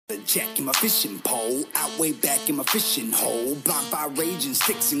The jack in my fishing pole, out way back in my fishing hole. Bonfire raging,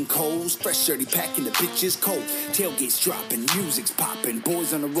 sticks and coals. Fresh dirty packing, the bitches cold. Tailgates dropping, music's popping.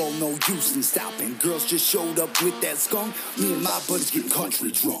 Boys on the roll, no use in stopping. Girls just showed up with that skunk. Me and my buddies getting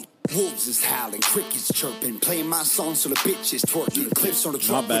country drunk. Wolves is howling, crickets chirping, playing my song so the bitch is twerking. Clips on the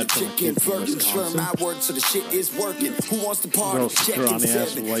truck with the chicken, flirting, slurring my words so the shit is working. Who wants to party? Checking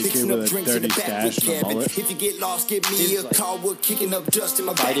 7, fixing up drinks in the back with Kevin. If you get lost, give me a call. We're kicking up dust in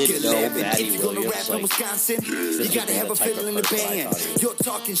my back 11. If you're gonna rap in Wisconsin, you gotta have a fiddle in the band. You're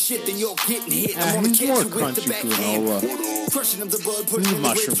talking shit, then you're getting hit. I'm gonna catch you with the backhand. Crushing up the bud, putting in the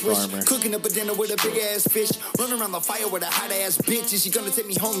whip switch. Cooking up a dinner with a big ass fish. Running around the fire with a hot ass bitch. Is she gonna take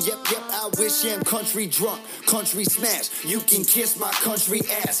me home? Yep, I wish I'm country drunk, country smash. You can kiss my country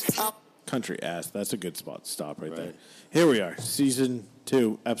ass. Country ass. That's a good spot to stop right there. Here we are, season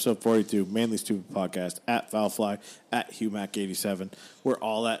 2, episode 42, Mainly Stupid Podcast, at Foulfly, at HughMac87. We're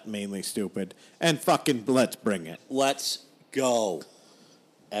all at Mainly Stupid, and fucking let's bring it. Let's go.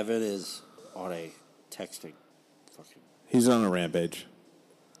 Evan is on a texting. He's on a rampage.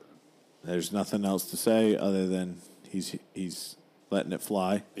 There's nothing else to say other than he's letting it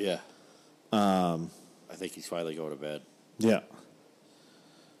fly. Yeah. I think he's finally going to bed. Yeah.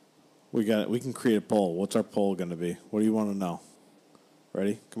 We can create a poll. What's our poll going to be? What do you want to know?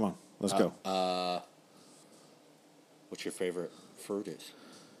 Ready? Come on. Let's go. What's your favorite fruit is?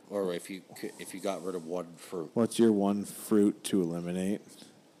 Or if you got rid of one fruit. What's your one fruit to eliminate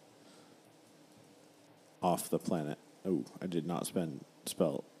off the planet? Oh, I did not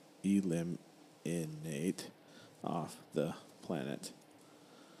spell eliminate off the planet.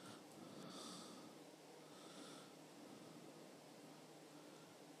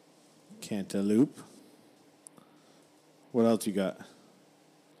 Cantaloupe. What else you got?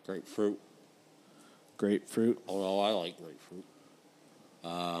 Grapefruit. Grapefruit. Oh, I like grapefruit.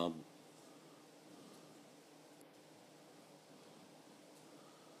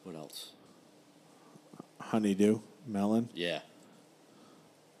 What else? Honeydew. Melon. Yeah.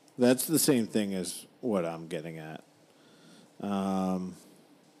 That's the same thing as what I'm getting at. What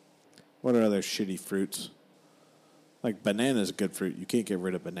are other shitty fruits? Like banana's a good fruit. You can't get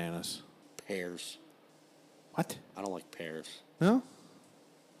rid of bananas. Pears. What? I don't like pears. No?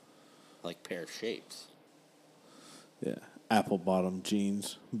 I like pear shapes. Yeah. Apple bottom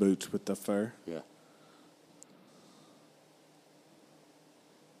jeans, boots with the fur. Yeah.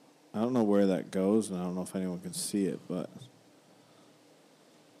 I don't know where that goes, and I don't know if anyone can see it, but...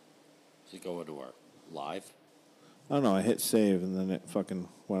 Does it go into our live? I don't know. I hit save, and then it fucking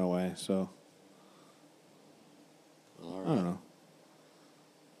went away, so... All right. I don't know.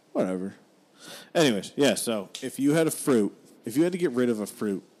 Whatever. Anyways, yeah, so if you had to get rid of a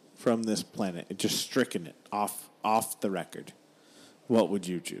fruit from this planet, and just stricken it off the record, what would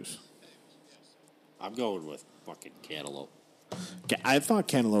you choose? I'm going with fucking cantaloupe. I thought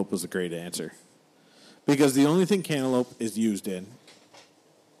cantaloupe was a great answer. Because the only thing cantaloupe is used in,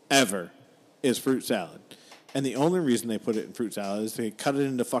 ever, is fruit salad. And the only reason they put it in fruit salad is they cut it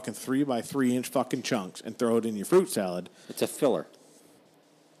into fucking 3 by 3 inch fucking chunks and throw it in your fruit salad. It's a filler.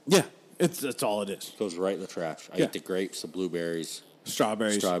 Yeah, that's all it is. Goes right in the trash. I eat the grapes, the blueberries,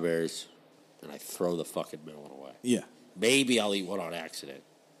 strawberries, and I throw the fucking middle one away. Yeah. Maybe I'll eat one on accident.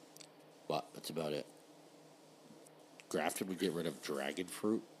 But that's about it. Grafton would get rid of dragon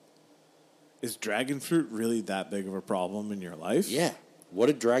fruit. Is dragon fruit really that big of a problem in your life? Yeah. What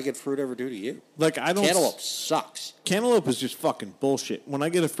did dragon fruit ever do to you? Like, I don't... Cantaloupe sucks. Cantaloupe is just fucking bullshit. When I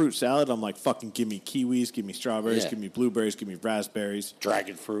get a fruit salad, I'm like, fucking give me kiwis, give me strawberries, give me blueberries, give me raspberries.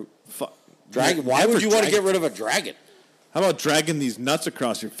 Dragon fruit. Dragon. Why would you want to get rid of a dragon? How about dragging these nuts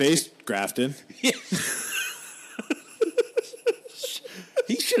across your face, Grafton? Yeah.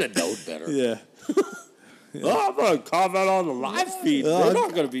 He should have known better. Yeah. Yeah. Oh, I'm going to comment on the live feed. They're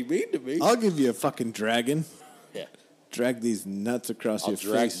not going to be mean to me. I'll give you a fucking dragon. Yeah. Drag these nuts across your face.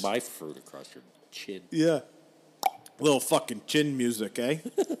 I'll drag my fruit across your chin. Yeah. Little fucking chin music, eh?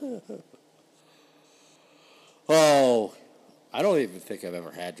 Oh, I don't even think I've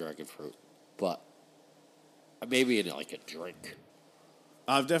ever had dragon fruit, but maybe in like a drink.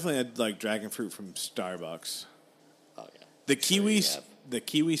 I've definitely had like dragon fruit from Starbucks. Oh yeah. The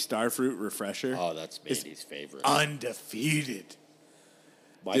kiwi starfruit refresher. Oh, that's Mandy's favorite. Undefeated.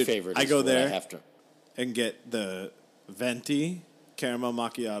 My favorite. I go there I have to and get the venti caramel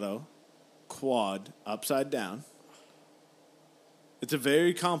macchiato quad upside down. It's a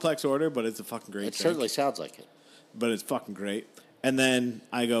very complex order, but it's a fucking great drink. It certainly sounds like it. But it's fucking great. And then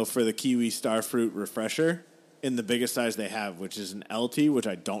I go for the kiwi starfruit refresher in the biggest size they have, which is an LT, which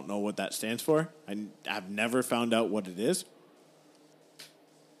I don't know what that stands for. I've never found out what it is.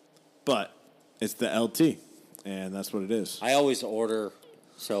 But it's the LT, and that's what it is. I always order.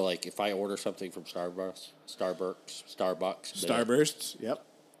 So, like, if I order something from Starbucks, Starbursts, yep.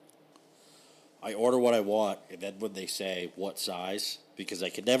 I order what I want, and then when they say what size, because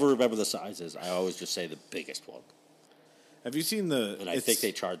I can never remember the sizes, I always just say the biggest one. Have you seen the... And I think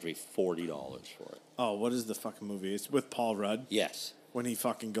they charge me $40 for it. Oh, what is the fucking movie? It's with Paul Rudd. Yes. When he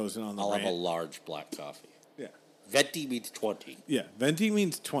fucking goes in on the I'll rant. have a large black coffee. Yeah. Venti means 20. Yeah, venti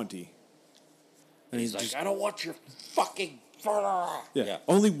means 20. And he's like, I don't want your fucking... Yeah.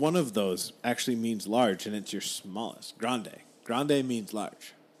 Only one of those actually means large, and it's your smallest. Grande. Grande means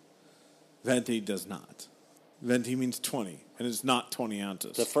large. Venti does not. Venti means 20, and it's not 20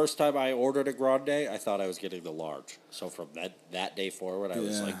 ounces. The first time I ordered a grande, I thought I was getting the large. So from that day forward, I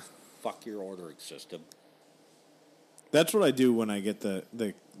was like, fuck your ordering system. That's what I do when I get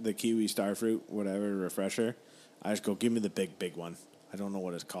the kiwi starfruit, whatever, refresher. I just go, give me the big one. I don't know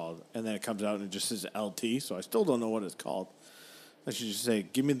what it's called. And then it comes out and it just says LT, so I still don't know what it's called. I should just say,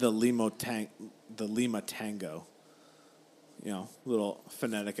 give me the Lima Tango. You know, little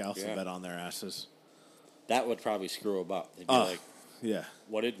phonetic alphabet on their asses. That would probably screw them up. They'd be like, yeah.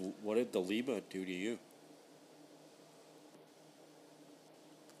 What did the Lima do to you?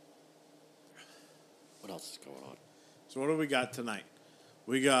 What else is going on? So what do we got tonight?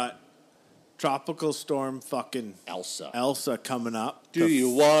 We got Tropical Storm fucking Elsa coming up. Do you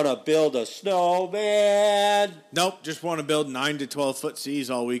want to build a snowman? Nope, just want to build 9 to 12 foot seas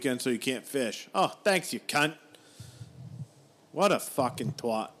all weekend so you can't fish. Oh, thanks, you cunt. What a fucking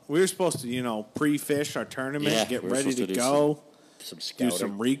twat. We were supposed to, pre-fish our tournament, get ready to go, do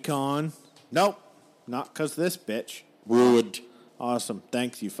some recon. Nope, not because this bitch. Ruined. Awesome.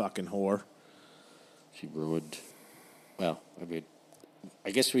 Thanks, you fucking whore. She ruined. Well, I mean,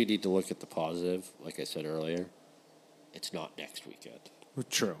 I guess we need to look at the positive. Like I said earlier, it's not next weekend.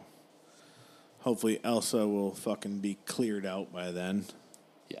 True. Hopefully Elsa will fucking be cleared out by then.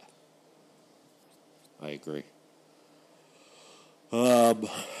 Yeah. I agree.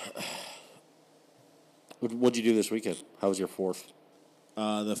 What'd you do this weekend? How was your 4th?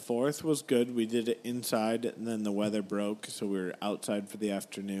 The 4th was good. We did it inside, and then the weather broke, so we were outside for the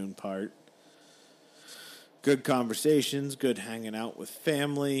afternoon part. Good conversations, good hanging out with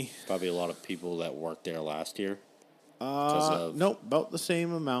family. Probably a lot of people that worked there last year. Nope, about the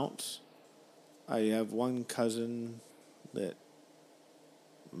same amounts. I have one cousin that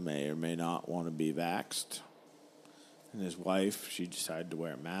may or may not want to be vaxxed. And his wife, she decided to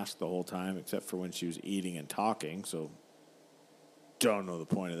wear a mask the whole time, except for when she was eating and talking. So, don't know the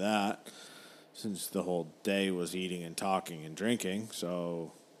point of that, since the whole day was eating and talking and drinking.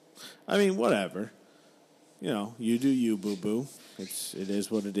 So, I mean, whatever. You do you, boo-boo. It is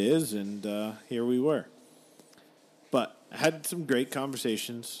what it is, and here we were. But had some great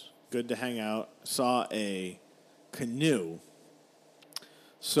conversations. Good to hang out. Saw a canoe.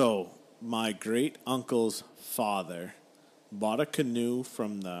 So, my great-uncle's father bought a canoe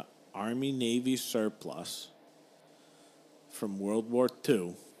from the Army-Navy surplus from World War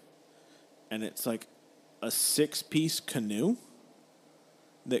II, and it's like a 6-piece canoe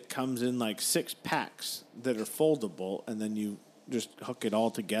that comes in like 6 packs that are foldable, and then you just hook it all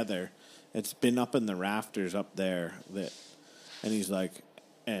together. It's been up in the rafters up there, and he's like,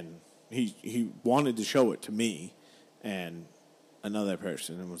 and he wanted to show it to me and another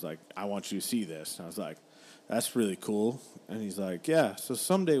person, and was like, I want you to see this. And I was like, that's really cool. And he's like, yeah, so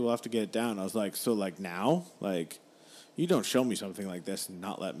someday we'll have to get it down. I was like, so like now? Like, you don't show me something like this and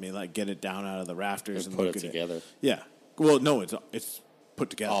not let me like get it down out of the rafters and put look it at together. It. Yeah. Well, no, it's put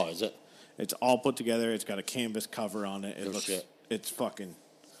together. Oh, is it? It's all put together. It's got a canvas cover on it. It's fucking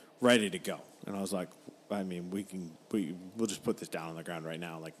ready to go. And I was like, I mean, we'll just put this down on the ground right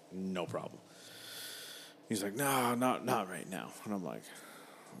now. Like, no problem. He's like, no, not right now. And I'm like,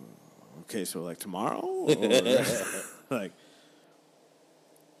 okay, so like tomorrow? Or like,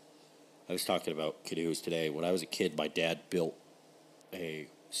 I was talking about canoes today. When I was a kid, my dad built a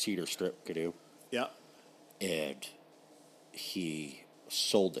cedar strip canoe. Yeah. And he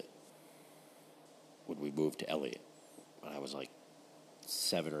sold it when we moved to Elliott when I was like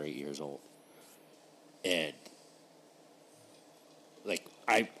 7 or 8 years old. And like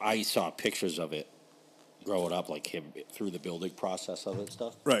I saw pictures of it growing up, like him through the building process of it and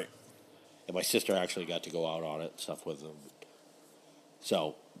stuff. Right. And my sister actually got to go out on it and stuff with him.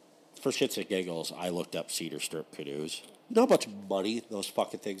 So, for shits and giggles, I looked up cedar strip canoes. You know how much money those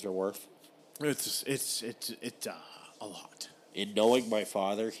fucking things are worth? It's a lot. In knowing my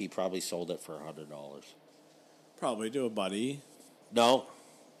father, he probably sold it for $100. Probably to a buddy. No.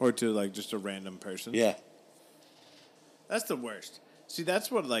 Or to like just a random person. Yeah. That's the worst. See,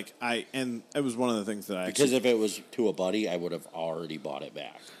 that's what, like, and it was one of the things that I Because if it was to a buddy, I would have already bought it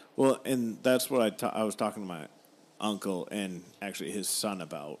back. Well, and that's what I was talking to my uncle and actually his son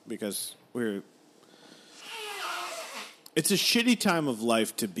about, because it's a shitty time of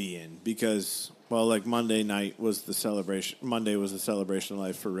life to be in, because, well, like Monday was the celebration of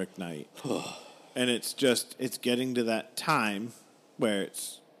life for Rick Knight. And it's getting to that time where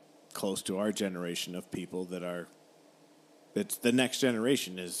it's close to our generation of people that are, it's the next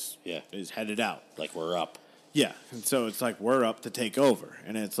generation is headed out. Like we're up. Yeah, and so it's like we're up to take over,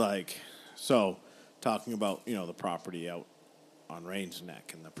 and it's like, so talking about, the property out on Range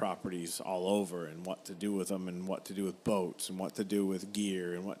Neck and the properties all over and what to do with them and what to do with boats and what to do with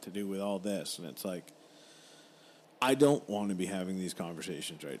gear and what to do with all this, and it's like, I don't want to be having these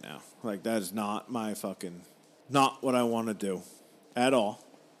conversations right now. Like, that is not not what I want to do at all.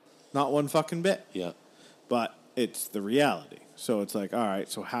 Not one fucking bit. Yeah. But it's the reality. So it's like, all right,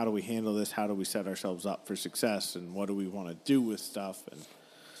 so how do we handle this? How do we set ourselves up for success? And what do we want to do with stuff? And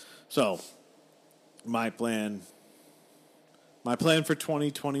so my plan for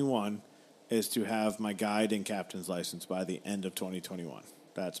 2021 is to have my guide and captain's license by the end of 2021.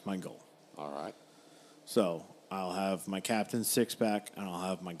 That's my goal. All right. So I'll have my captain's six-pack, and I'll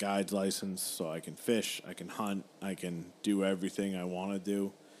have my guide's license, so I can fish, I can hunt, I can do everything I want to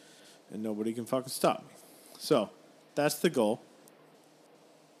do, and nobody can fucking stop me. So that's the goal.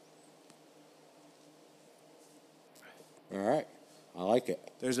 All right. I like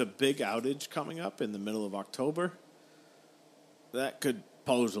it. There's a big outage coming up in the middle of October. That could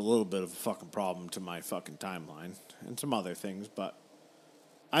pose a little bit of a fucking problem to my fucking timeline and some other things, but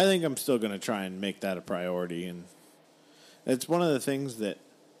I think I'm still going to try and make that a priority. And it's one of the things that,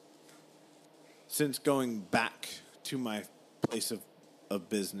 since going back to my place of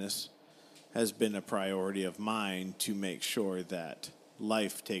business, has been a priority of mine to make sure that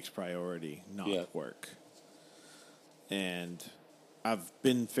life takes priority, not work. And I've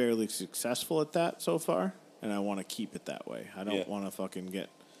been fairly successful at that so far, and I want to keep it that way. I don't want to fucking get,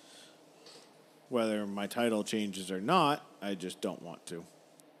 whether my title changes or not, I just don't want to.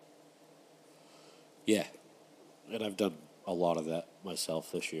 Yeah. And I've done a lot of that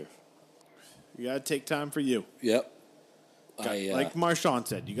myself this year. You got to take time for you. Yep. Like Marshawn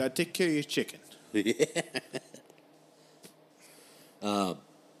said, you got to take care of your chicken.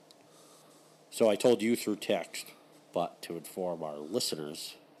 So I told you through text, but to inform our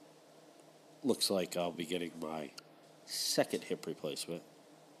listeners, looks like I'll be getting my second hip replacement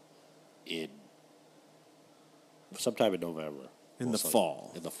sometime in November. In the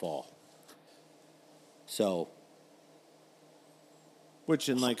fall. In the fall. So. Which,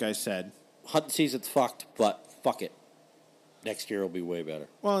 and like I said, hunting season's fucked, but fuck it. Next year will be way better.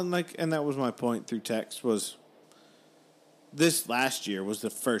 Well, and that was my point through text, was this last year was the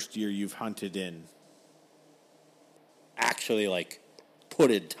first year you've hunted in. Actually, like,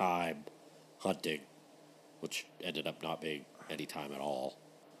 put in time hunting, which ended up not being any time at all,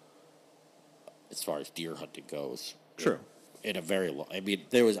 as far as deer hunting goes. True. In a very long, I mean,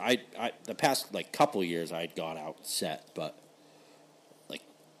 there was, the past, like, couple of years I'd gone out and set, but, like,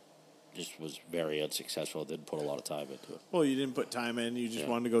 just was very unsuccessful. Didn't put a lot of time into it. Well, you didn't put time in. You just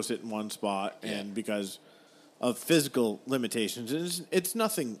wanted to go sit in one spot, and because of physical limitations, it's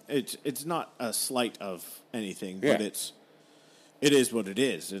nothing. It's not a slight of anything, but it is what it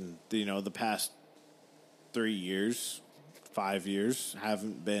is. And the past 3 years, 5 years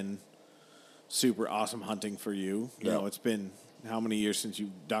haven't been super awesome hunting for you. You know, it's been how many years since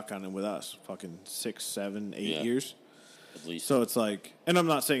you duck hunted with us? Fucking 6, 7, 8 years. At least. So it's like, and I'm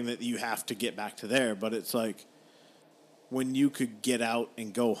not saying that you have to get back to there, but it's like when you could get out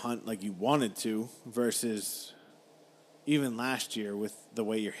and go hunt like you wanted to versus even last year with the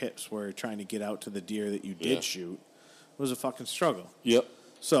way your hips were trying to get out to the deer that you did shoot, it was a fucking struggle. Yep.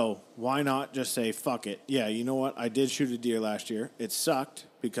 So why not just say, fuck it. Yeah, you know what? I did shoot a deer last year. It sucked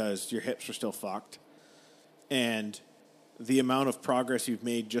because your hips were still fucked. And the amount of progress you've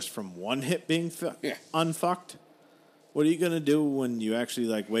made just from one hip being unfucked, what are you going to do when you actually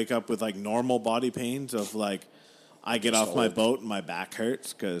like wake up with like normal body pains of like, I get off my boat and my back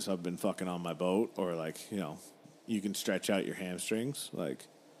hurts because I've been fucking on my boat, or like, you can stretch out your hamstrings. Like,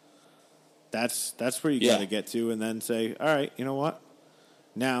 that's where you got to get to, and then say, all right, you know what?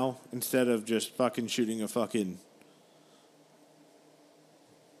 Now, instead of just fucking shooting a fucking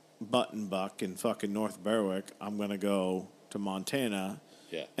button buck in fucking North Berwick, I'm going to go to Montana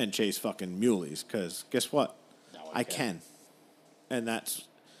and chase fucking muleys, because guess what? I can. And that's...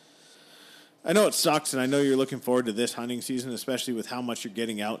 I know it sucks, and I know you're looking forward to this hunting season, especially with how much you're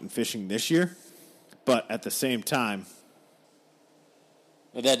getting out and fishing this year. But at the same time,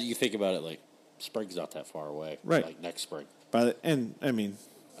 And then you think about it, like, spring's not that far away. Right. Like, next spring. And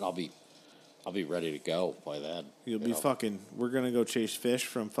I'll be ready to go by then. You'll be fucking... We're going to go chase fish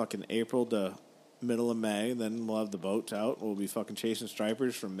from fucking April to middle of May. Then we'll have the boats out. We'll be fucking chasing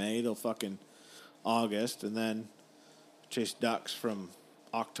stripers from May till fucking August. And then chase ducks from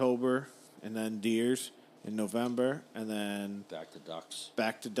October. And then deers in November. And then... Back to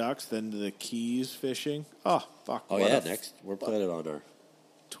ducks. Then to the Keys fishing. Oh, fuck. Oh, yeah. Next. We're planning on our...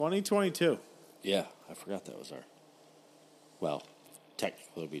 2022. Yeah. I forgot that was our... Well,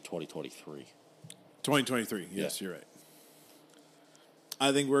 technically it'll be 2023. 2023. Yes, You're right.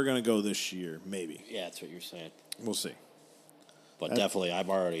 I think we're going to go this year, maybe. Yeah, that's what you're saying. We'll see. But definitely, I'm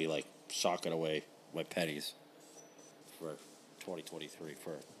already, like, socking away my pennies for 2023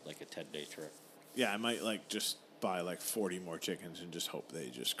 for, like, a 10-day trip. Yeah, I might, like, just buy, like, 40 more chickens and just hope they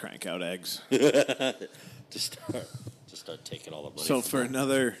just crank out eggs. Just start taking all the money. So for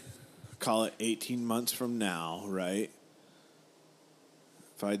another, call it 18 months from now, right?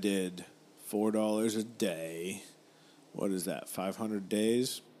 If I did $4 a day, what is that? 500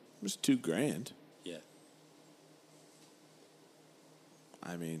 days? It was $2,000. Yeah.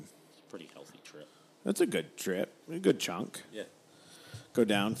 I mean, It's a pretty healthy trip. That's a good trip. A good chunk. Yeah. Go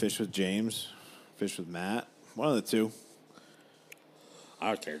down, fish with James, fish with Matt. One of the two. I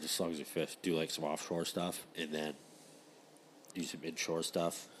don't care, just as long as you fish. Do, like, some offshore stuff, and then do some inshore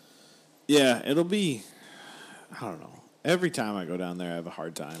stuff. Yeah, it'll be, I don't know. Every time I go down there, I have a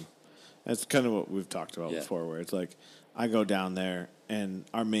hard time. That's kind of what we've talked about before, where it's like, I go down there, and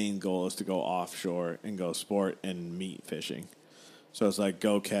our main goal is to go offshore and go sport and meat fishing. So it's like,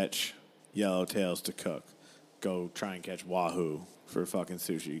 go catch yellowtails to cook. Go try and catch wahoo for fucking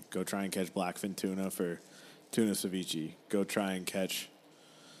sushi. Go try and catch blackfin tuna for tuna ceviche. Go try and catch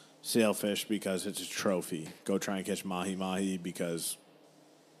sailfish because it's a trophy. Go try and catch mahi-mahi because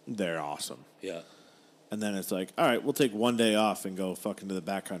they're awesome. Yeah. And then it's like, all right, we'll take one day off and go fucking to the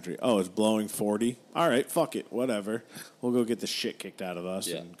backcountry. Oh, it's blowing 40? All right, fuck it, whatever. We'll go get the shit kicked out of us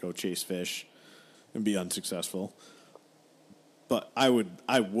and go chase fish and be unsuccessful. But I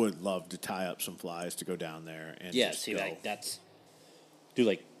would love to tie up some flies to go down there and just see, go.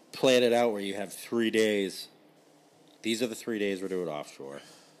 like, plan it out where you have 3 days. These are the 3 days we're doing offshore.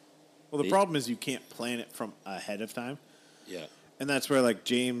 Well, the problem is you can't plan it from ahead of time. Yeah. And that's where, like,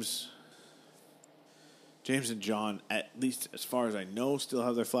 James and John, at least as far as I know, still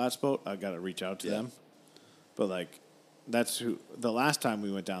have their flats boat. I got to reach out to them. But, like, that's who. The last time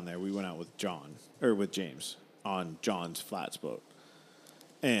we went down there, we went out with James on John's flats boat.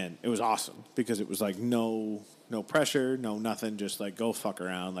 And it was awesome because it was, like, no pressure, no nothing. Just, like, go fuck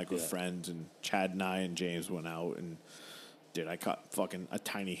around, like, with friends. And Chad and I and James went out and, dude, I caught fucking a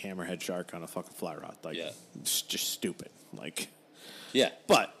tiny hammerhead shark on a fucking fly rod. Like, it's just stupid. Like,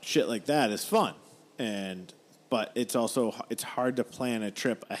 but shit like that is fun. But it's hard to plan a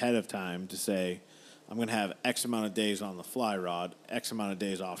trip ahead of time to say, I'm going to have X amount of days on the fly rod, X amount of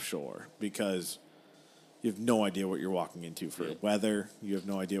days offshore, because you have no idea what you're walking into for weather. You have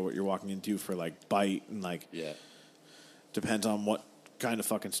no idea what you're walking into for, like, bite, and, like, depends on what kind of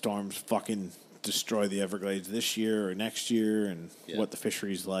fucking storms fucking destroy the Everglades this year or next year, and what the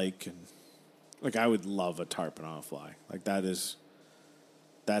fishery's like. And, like, I would love a tarpon on a fly. Like,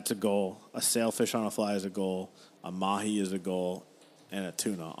 that's a goal. A sailfish on a fly is a goal. A mahi is a goal. And a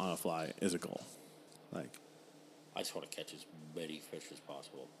tuna on a fly is a goal. Like, I just want to catch as many fish as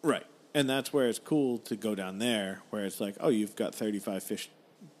possible. Right. And that's where it's cool to go down there, where it's like, oh, you've got 35 fish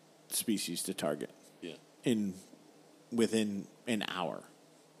species to target. Yeah. Within an hour.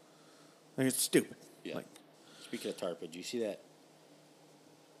 Like, it's stupid. Yeah. Like, speaking of tarpon, do you see that?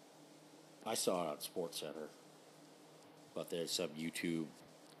 I saw it on SportsCenter. But there's some YouTube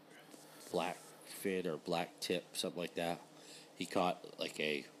blackfin or black tip, something like that. He caught, like,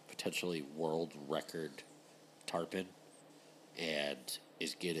 a potentially world record tarpon and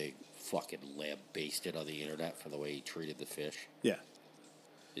is getting fucking lambasted on the internet for the way he treated the fish. Yeah.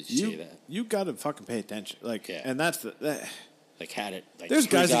 Did you see that? You got to fucking pay attention. Like, and that's like, had it, like, there's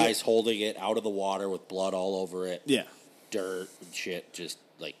three guys holding it out of the water with blood all over it. Yeah. Dirt and shit, just,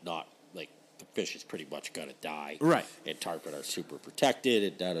 like, not, like, the fish is pretty much going to die. Right. And tarpon are super protected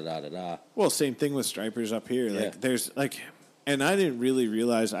and da-da-da-da-da. Well, same thing with stripers up here. Like, there's, like, and I didn't really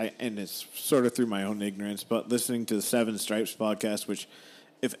realize, and it's sort of through my own ignorance, but listening to the Seven Stripes podcast, which,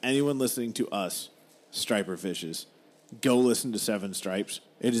 if anyone listening to us striper fishes, go listen to Seven Stripes.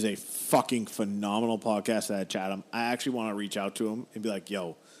 It is a fucking phenomenal podcast at Chatham. I actually want to reach out to him and be like,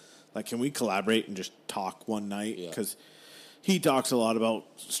 yo, like, can we collaborate and just talk one night? Because he talks a lot about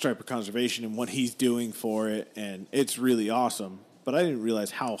striper conservation and what he's doing for it, and it's really awesome. but I didn't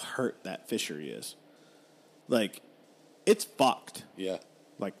realize how hurt that fishery is. Like, it's fucked. Yeah.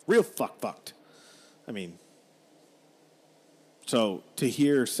 Like, real fucked. I mean, so to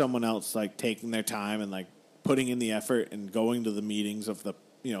hear someone else, like, taking their time and, like, putting in the effort and going to the meetings of the,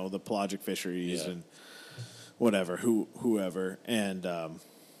 the pelagic fisheries and whatever, whoever, and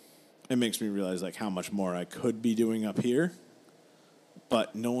it makes me realize, like, how much more I could be doing up here,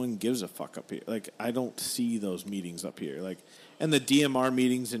 but no one gives a fuck up here. Like, I don't see those meetings up here. Like, and the DMR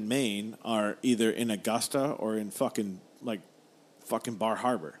meetings in Maine are either in Augusta or in fucking Bar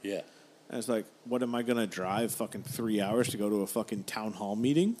Harbor. Yeah. And it's like, what am I going to drive fucking 3 hours to go to a fucking town hall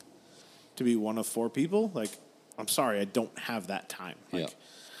meeting to be one of 4 people? Like, I'm sorry, I don't have that time. Like, yeah.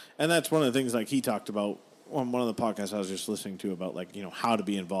 And that's one of the things, like, he talked about on one of the podcasts I was just listening to about, like, how to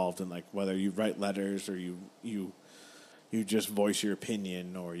be involved in, like, whether you write letters or you just voice your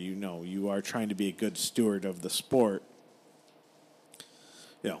opinion or, you are trying to be a good steward of the sport.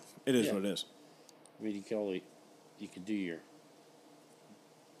 It is what it is. I mean, you can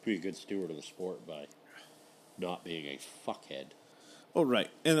be a good steward of the sport by not being a fuckhead. Oh, right.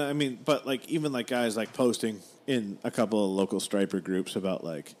 And I mean, but like, even like guys like posting in a couple of local striper groups about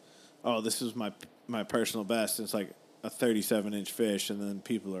like, oh, this is my personal best. It's like a 37-inch fish. And then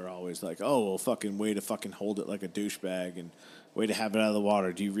people are always like, oh, well, fucking way to fucking hold it like a douchebag and way to have it out of the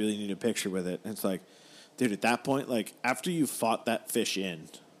water. Do you really need a picture with it? And it's like, dude, at that point, like after you fought that fish in,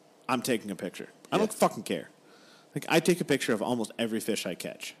 I'm taking a picture. I don't fucking care. Like, I take a picture of almost every fish I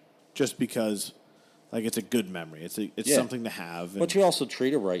catch just because, like, it's a good memory. It's something to have. But you also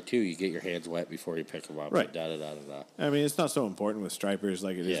treat them right, too. You get your hands wet before you pick them up. Right. Da-da-da-da-da. I mean, it's not so important with stripers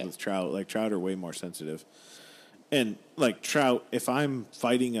like it is with trout. Like, trout are way more sensitive. And, like, trout, if I'm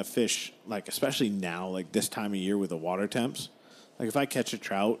fighting a fish, like, especially now, like, this time of year with the water temps, like, if I catch a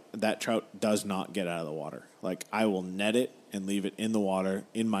trout, that trout does not get out of the water. Like, I will net it and leave it in the water,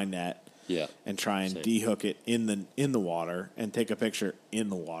 in my net, and try and dehook it in the water and take a picture in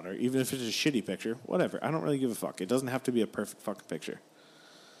the water, even if it's a shitty picture, whatever. I don't really give a fuck. It doesn't have to be a perfect fucking picture.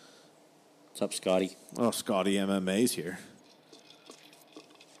 What's up, Scotty? Oh, Scotty MMA's here.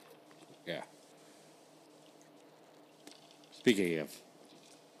 Yeah. Speaking of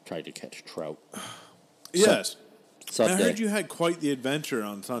trying to catch trout. Yes. Sunday. I heard you had quite the adventure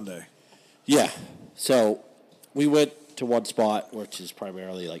on Sunday. Yeah. So we went to one spot, which is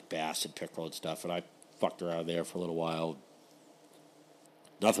primarily like bass and pickerel and stuff, and I fucked around there for a little while.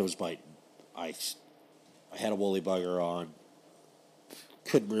 Nothing was biting. I had a woolly bugger on.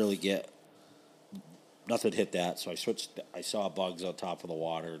 Couldn't really get... Nothing hit that, so I switched... I saw bugs on top of the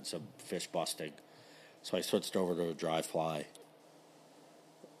water and some fish busting. So I switched over to a dry fly.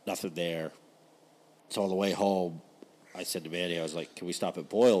 Nothing there. So on the way home, I said to Mandy, I was like, can we stop at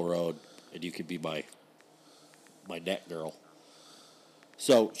Boyle Road and you could be my net girl?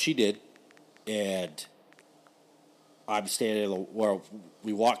 So she did, and I'm standing where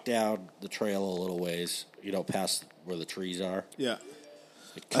we walked down the trail a little ways, past where the trees are. Yeah.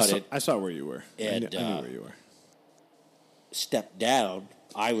 I saw where you were. And, I knew where you were. Stepped down.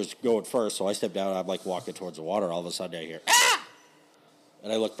 I was going first, so I stepped down. I'm like walking towards the water. All of a sudden, I hear, ah!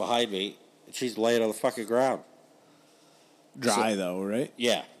 And I look behind me, and she's laying on the fucking ground. Dry, though, right?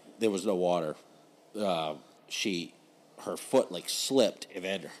 Yeah. There was no water. Her foot like slipped, and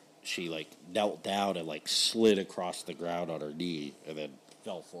then she like knelt down and like slid across the ground on her knee, and then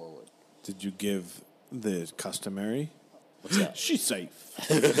fell forward. Did you give the customary? What's that? She's safe.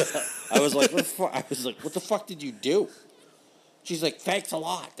 I was like, what the fuck did you do? She's like, thanks a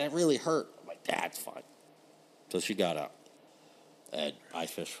lot. That really hurt. I'm like, that's fine. So she got up, and I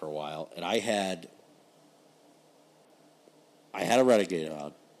fished for a while, and I had a renegade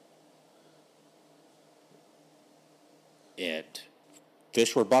on. And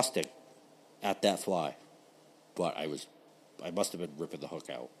fish were busting at that fly. But I must have been ripping the hook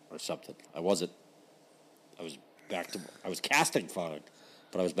out or something. I was casting fine,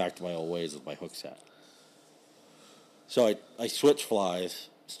 but I was back to my old ways with my hook set. So I switched flies,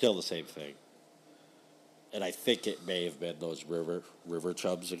 still the same thing. And I think it may have been those river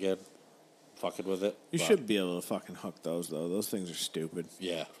chubs again, fucking with it. You should be able to fucking hook those, though. Those things are stupid.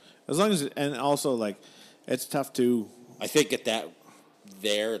 Yeah. As long as, and also, like, it's tough to... I think at that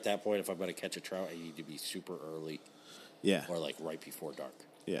point, if I'm going to catch a trout, I need to be super early. Yeah. Or like right before dark.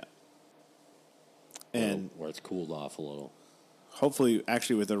 Yeah. And where it's cooled off a little. Hopefully,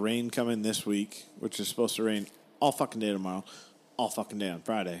 actually, with the rain coming this week, which is supposed to rain all fucking day tomorrow, all fucking day on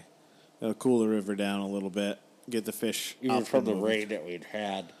Friday, it'll cool the river down a little bit, get the fish even up from the moving. rain that we'd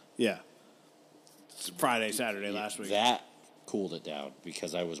had. Yeah. It's Friday, Saturday last week. That cooled it down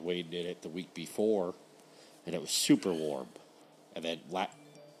because I was wading in it the week before, and it was super warm. And then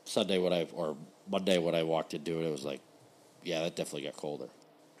Sunday or Monday when I walked into it, it was like, yeah, that definitely got colder.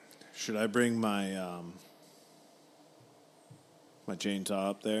 Should I bring my my chainsaw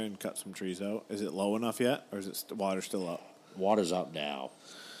up there and cut some trees out? Is it low enough yet, or is it water still up? Water's up now.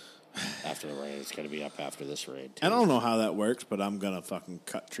 After the rain, it's going to be up after this rain, too. I don't know how that works, but I'm going to fucking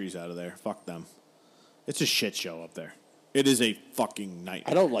cut trees out of there. Fuck them. It's a shit show up there. It is a fucking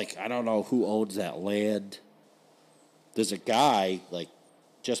nightmare. I don't know who owns that land. There's a guy, like,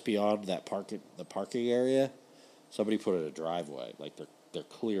 just beyond the parking area. Somebody put in a driveway. Like, they're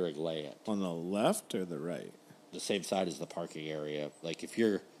clearing land. On the left or the right? The same side as the parking area. Like, if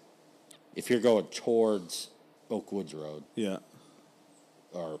you're going towards Oakwoods Road. Yeah.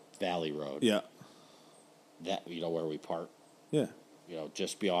 Or Valley Road. Yeah. That, where we park. Yeah.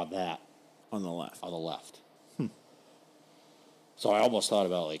 Just beyond that. On the left. On the left. So I almost thought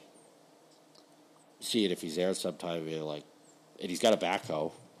about, like, seeing if he's there sometime, and he's got a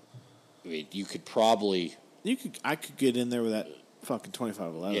backhoe. I mean, you could probably... I could get in there with that fucking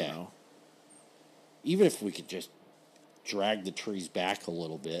 2511 yeah. though. Even if we could just drag the trees back a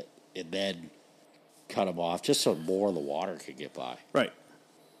little bit and then cut them off, just so more of the water could get by. Right.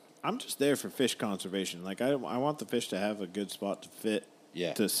 I'm just there for fish conservation. Like, I want the fish to have a good spot to fit,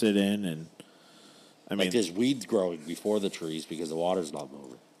 to sit in, and I mean, there's weeds growing before the trees because the water's not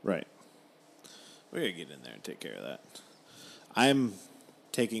moving. Right. We gotta get in there and take care of that. I'm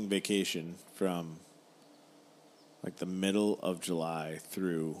taking vacation from like the middle of July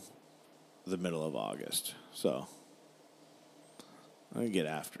through the middle of August, so I'm gonna get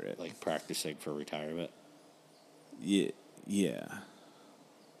after it. Like practicing for retirement. Yeah.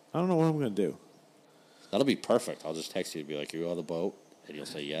 I don't know what I'm going to do. That'll be perfect. I'll just text you and be like, "You on the boat?" And you'll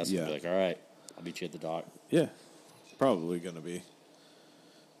say yes. Yeah. And be like, "All right, I'll meet you at the dock." Yeah. Probably going to be.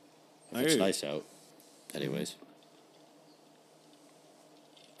 If it's nice out. Anyways.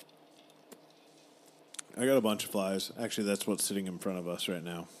 I got a bunch of flies. Actually, that's what's sitting in front of us right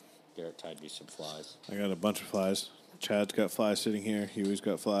now. Garrett tied me some flies. I got a bunch of flies. Chad's got flies sitting here. Huey's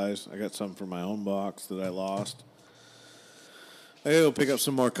got flies. I got some from my own box that I lost. I gotta go pick up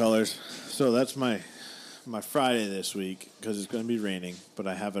some more colors. So that's my Friday this week because it's going to be raining, but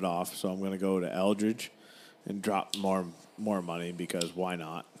I have it off. So I'm going to go to Eldridge and drop more money because why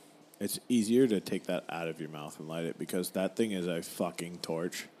not? It's easier to take that out of your mouth and light it because that thing is a fucking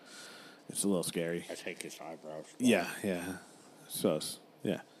torch. It's a little scary. I take his eyebrows. Yeah. So,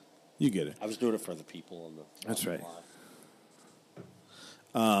 yeah. You get it. I was doing it for the people on the... That's right.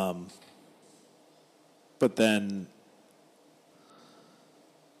 But then...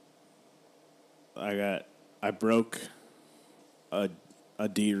 I broke a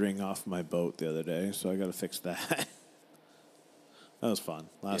D-ring off my boat the other day, so I got to fix that. That was fun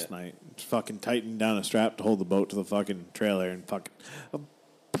last night. Just fucking tightened down a strap to hold the boat to the fucking trailer and fucking ping.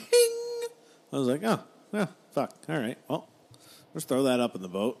 I was like, oh, yeah, fuck. All right, well, let's throw that up in the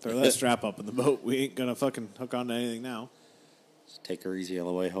boat. Throw that strap up in the boat. We ain't gonna fucking hook on to anything now. Just take her easy on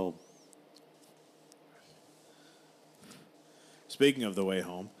the way home. Speaking of the way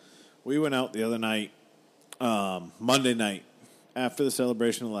home. We went out the other night, Monday night, after the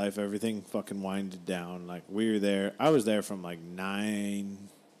celebration of life. Everything fucking winded down. Like, we were there. I was there from like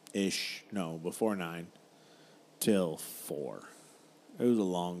 9-ish. No, before 9 till 4. It was a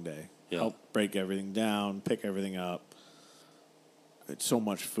long day. Yeah. Helped break everything down, pick everything up. It's so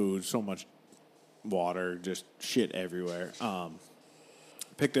much food, so much water, just shit everywhere.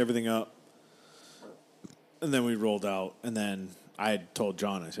 Picked everything up, and then we rolled out, and then I had told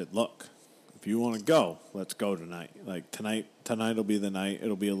John, I said, look, if you want to go, let's go tonight. Like, tonight will be the night.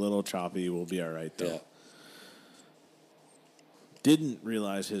 It'll be a little choppy. We'll be all right, though. Yeah. Didn't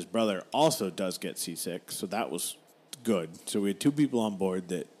realize his brother also does get seasick, so that was good. So we had 2 people on board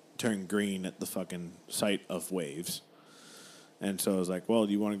that turned green at the fucking sight of waves. And so I was like, well,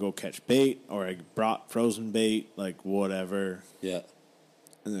 do you want to go catch bait? Or I brought frozen bait, like, whatever. Yeah.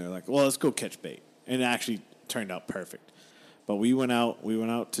 And they're like, well, let's go catch bait. And it actually turned out perfect. But we went out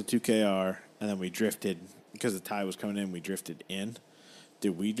to 2KR, and then we drifted, because the tide was coming in, we drifted in.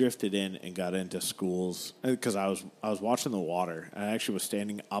 Dude, we drifted in and got into schools, because I was watching the water. I actually was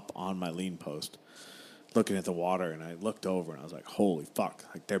standing up on my lean post, looking at the water, and I looked over, and I was like, holy fuck,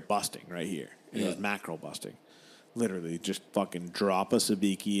 like, they're busting right here. And It was mackerel busting. Literally, just fucking drop a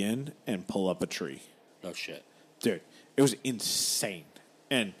sabiki in and pull up a tree. No shit. Dude, it was insane.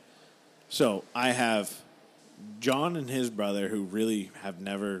 And so I have John and his brother who really have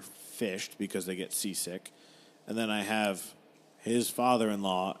never fished because they get seasick. And then I have his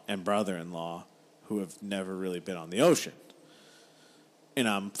father-in-law and brother-in-law who have never really been on the ocean. and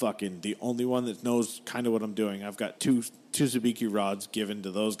I'm fucking the only one that knows kind of what I'm doing. I've got two sabiki rods given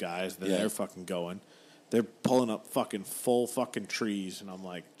to those guys. Then they're fucking going. They're pulling up fucking full fucking trees, and I'm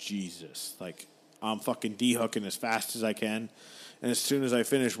like, Jesus. Like, I'm fucking de-hooking as fast as I can. And as soon as I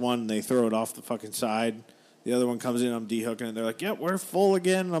finish one, they throw it off the fucking side. The other one comes in, I'm de-hooking it. They're like, "Yeah, we're full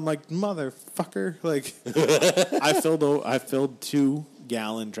again." And I'm like, "Motherfucker!" Like, I filled 2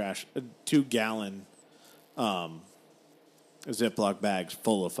 gallon Ziploc bags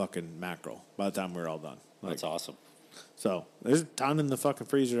full of fucking mackerel by the time we're all done. Like, That's awesome. So there's a ton in the fucking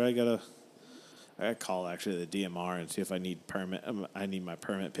freezer. I gotta call actually the DMR and see if I need permit. I need my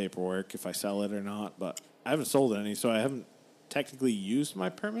permit paperwork if I sell it or not. But I haven't sold any, so I haven't technically used my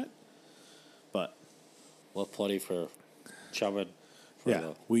permit. But Well, plenty for chumming.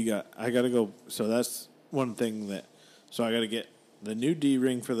 I gotta go. So that's one thing that. So I gotta get the new D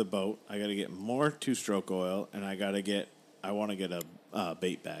ring for the boat. I gotta get more 2-stroke oil, and I want to get a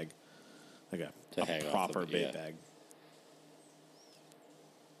bait bag, like a proper bait bag.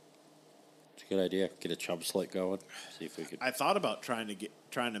 It's a good idea. Get a chum slit going. See if we could. I thought about trying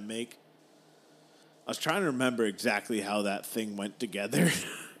to make. I was trying to remember exactly how that thing went together.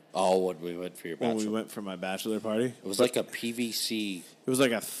 Oh, when we went for your bachelor. When we went for my bachelor party, it was like a PVC. It was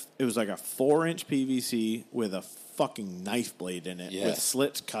like a 4-inch PVC with a fucking knife blade in it, with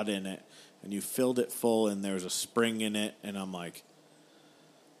slits cut in it, and you filled it full, and there was a spring in it, and I'm like,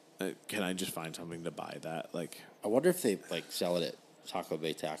 can I just find something to buy that? Like, I wonder if they like sell it at Taco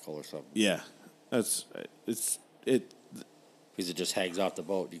Bay Tackle or something. Yeah, it's it. Because it just hangs off the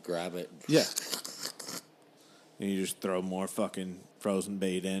boat. You grab it. Yeah. And you just throw more fucking frozen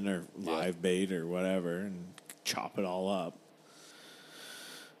bait in or live bait or whatever and chop it all up.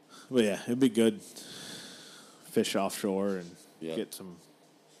 But yeah, it'd be good. Fish offshore and get some.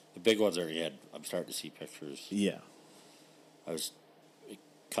 The big ones are in. I'm starting to see pictures. Yeah. A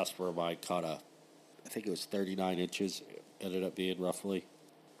customer of mine caught I think it was 39 inches, ended up being roughly.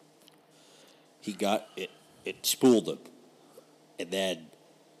 He got it spooled him. And then,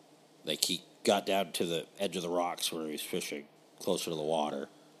 like, he got down to the edge of the rocks where he was fishing, closer to the water,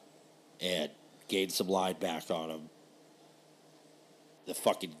 and gained some line back on him. The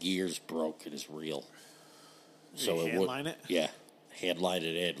fucking gears broke in his reel. So it would line it? Yeah, hand line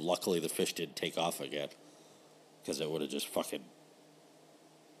it in. Luckily, the fish didn't take off again, because it would have just fucking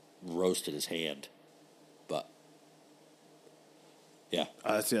roasted his hand. But yeah,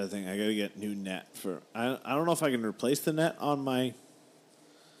 that's the other thing. I got to get new net for. I don't know if I can replace the net on my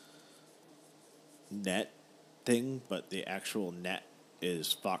net thing, but the actual net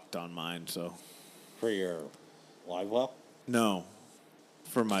is fucked on mine. So for your live well? No,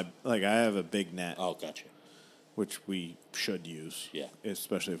 for my I have a big net. Oh, gotcha. Which we should use. Yeah,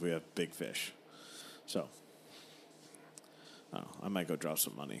 especially if we have big fish. So I don't know, I might go drop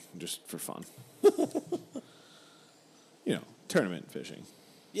some money just for fun. Tournament fishing.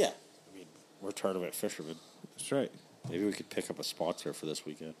 Yeah. I mean, we're tournament fishermen. That's right. Maybe we could pick up a sponsor for this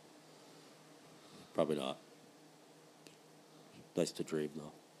weekend. Probably not. Nice to dream,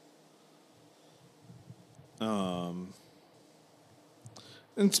 though.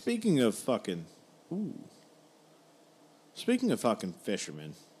 And speaking of fucking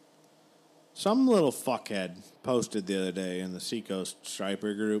fishermen, some little fuckhead posted the other day in the Seacoast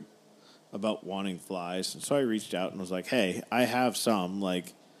Striper group about wanting flies. And so I reached out and was like, hey, I have some.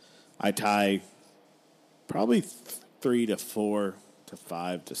 Like, I tie probably 3 to 4 to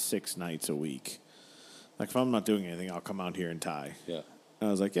 5 to 6 nights a week. Like, if I'm not doing anything, I'll come out here and tie. Yeah. And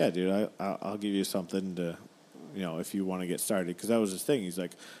I was like, yeah, dude, I'll give you something to, if you want to get started. Because that was his thing. He's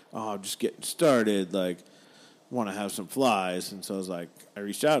like, oh, I'm just getting started. Like, want to have some flies. And so I was like, I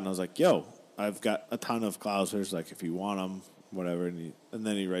reached out and I was like, yo, I've got a ton of Klausers. Like, if you want them, whatever. And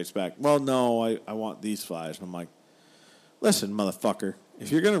then he writes back, well, no, I want these flies. And I'm like, listen, motherfucker,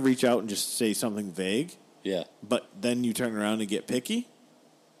 if you're going to reach out and just say something vague, yeah, but then you turn around and get picky,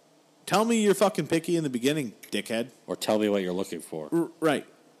 tell me you're fucking picky in the beginning, dickhead. Or tell me what you're looking for. Right.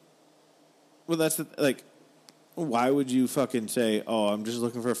 Well, that's why would you fucking say, oh, I'm just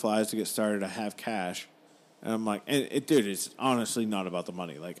looking for flies to get started, I have cash. And I'm like, dude, it's honestly not about the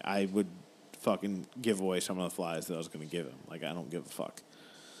money. Like, I would fucking give away some of the flies that I was going to give him. Like, I don't give a fuck.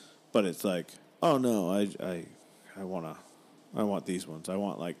 But it's like, oh no, I want these ones. I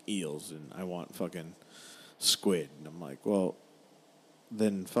want like eels and I want fucking squid. And I'm like, well,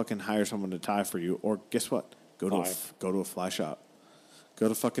 then fucking hire someone to tie for you. Or guess what? Go to a fly shop. Go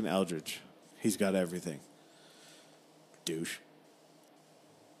to fucking Eldridge. He's got everything. Douche.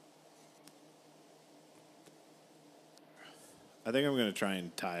 I think I'm going to try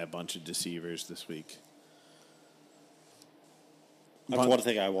and tie a bunch of deceivers this week. That's one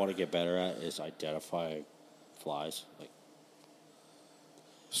thing I want to get better at is identifying flies. Like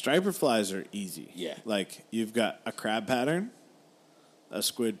striper flies are easy. Yeah. Like, you've got a crab pattern, a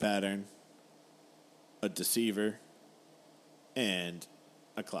squid pattern, a deceiver, and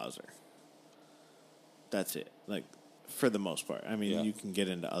a clouser. That's it. Like, for the most part. I mean, you can get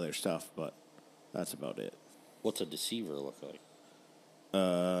into other stuff, but that's about it. What's a deceiver look like?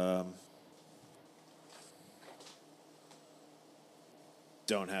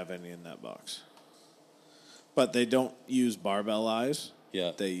 Don't have any in that box. But they don't use barbell eyes.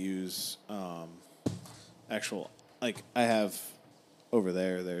 Yeah. They use actual, like, I have over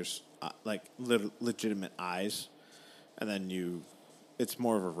there's like legitimate eyes. And then it's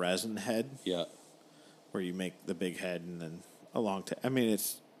more of a resin head. Yeah. Where you make the big head and then a long tail. I mean,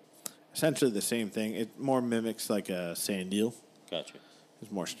 it's essentially the same thing. It more mimics like a sand eel. Gotcha.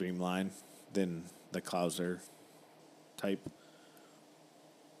 It's more streamlined than the clouser type.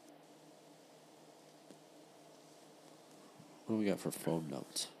 What do we got for foam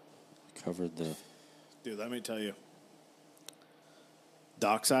notes? Covered the... Dude, let me tell you.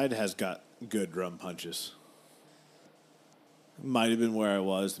 Dockside has got good rum punches. Might have been where I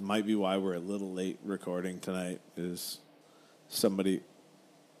was. Might be why we're a little late recording tonight. Is somebody...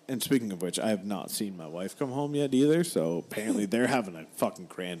 And speaking of which, I have not seen my wife come home yet either, so apparently they're having a fucking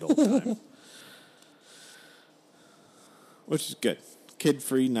grand old time. Which is good.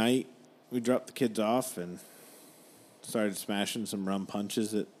 Kid-free night. We dropped the kids off and started smashing some rum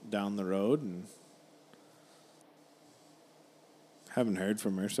punches down the road, and haven't heard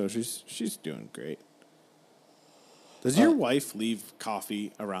from her, so she's doing great. Does your wife leave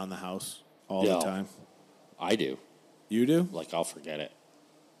coffee around the house all the time? I do. You do? Like, I'll forget it.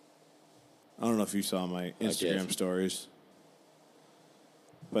 I don't know if you saw my Instagram stories.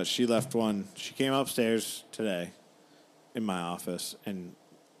 But she left one. She came upstairs today in my office, and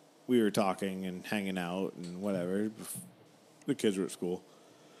we were talking and hanging out and whatever. The kids were at school.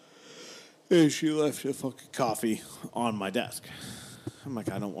 And she left a fucking coffee on my desk. I'm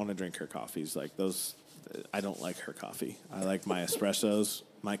like, I don't want to drink her coffees. Like, those... I don't like her coffee. I like my espressos,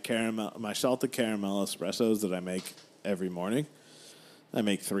 my salted caramel espressos that I make every morning. I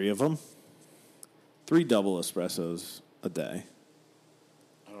make 3 of them. 3 double espressos a day.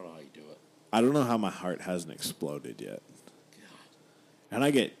 I don't know how you do it. I don't know how my heart hasn't exploded yet.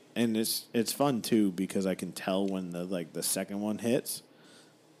 God. And it's fun too because I can tell when the second one hits.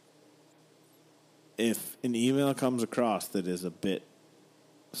 If an email comes across that is a bit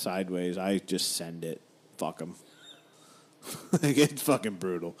sideways, I just send it. Fuck them. Like, it's fucking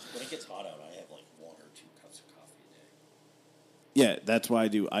brutal. When it gets hot out, I have like 1 or 2 cups of coffee a day. Yeah, that's why I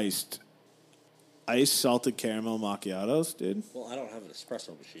do iced salted caramel macchiatos, dude. Well, I don't have an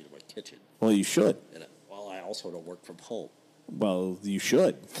espresso machine in my kitchen. Well, you should. And I also don't work from home. Well, you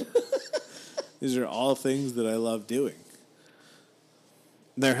should. These are all things that I love doing.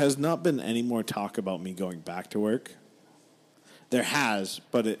 There has not been any more talk about me going back to work. There has,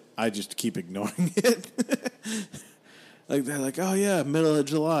 but I just keep ignoring it. Like, they're like, oh, yeah, middle of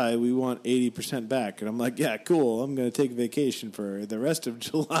July, we want 80% back. And I'm like, yeah, cool. I'm going to take vacation for the rest of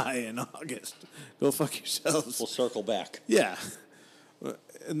July and August. Go fuck yourselves. We'll circle back. Yeah.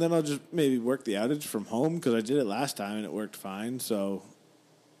 And then I'll just maybe work the outage from home because I did it last time and it worked fine. So,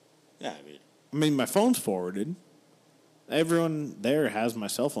 Yeah, I mean, my phone's forwarded. Everyone there has my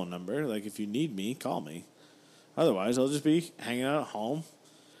cell phone number. Like, if you need me, call me. Otherwise, I'll just be hanging out at home,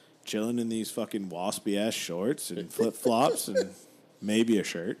 chilling in these fucking waspy-ass shorts and flip-flops and maybe a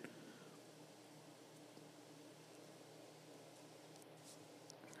shirt.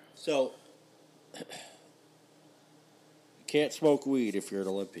 So, you can't smoke weed if you're an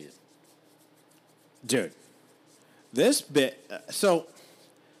Olympian. Dude, this bit... so,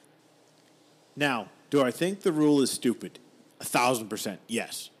 now, do I think the rule is stupid? 1,000%,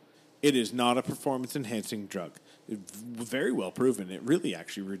 yes. It is not a performance-enhancing drug. It's very well proven. It really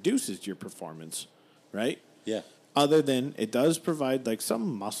actually reduces your performance, right? Yeah. Other than it does provide like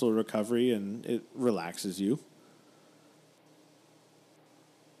some muscle recovery and it relaxes you.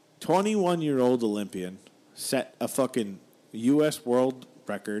 21-year-old Olympian set a fucking U.S. world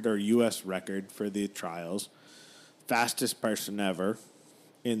record or U.S. record for the trials. Fastest person ever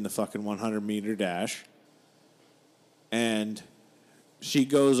in the fucking 100-meter dash. And she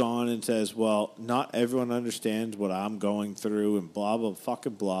goes on and says, well, not everyone understands what I'm going through and blah, blah,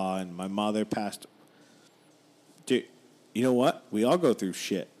 fucking blah, and my mother passed. Dude, you know what? We all go through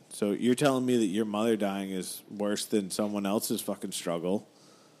shit. So you're telling me that your mother dying is worse than someone else's fucking struggle?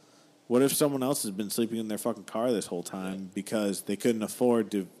 What if someone else has been sleeping in their fucking car this whole time because they couldn't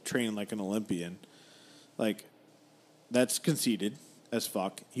afford to train like an Olympian? Like, that's conceited. as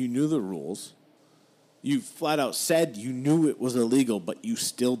fuck. You knew the rules. You flat out said you knew it was illegal, but you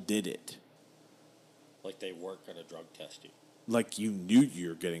still did it. Like they weren't going to drug test you. Like you knew you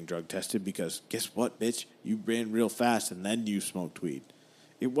were getting drug tested because guess what, bitch? You ran real fast and then you smoked weed.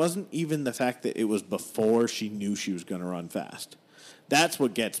 It wasn't even the fact that it was before she knew she was going to run fast. That's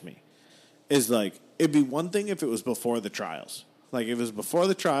what gets me. Is like, it'd be one thing if it was before the trials. Like, if it was before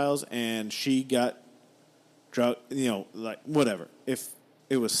the trials and she got drug, like, whatever. If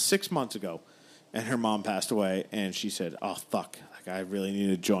it was 6 months ago and her mom passed away and she said, oh, fuck, like, I really need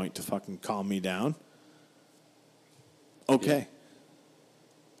a joint to fucking calm me down. Okay.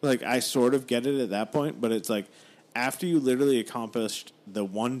 Yeah. Like, I sort of get it at that point, but it's like, after you literally accomplished the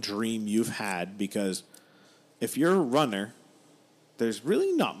one dream you've had, because if you're a runner, there's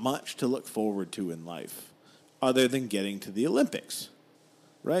really not much to look forward to in life other than getting to the Olympics,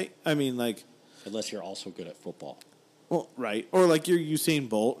 right? I mean, like... Unless you're also good at football. Well, right. Or like you're Usain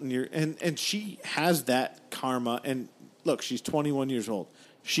Bolt, and she has that karma, and look, she's 21 years old.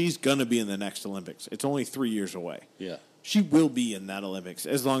 She's going to be in the next Olympics. It's only 3 years away. Yeah. She will be in that Olympics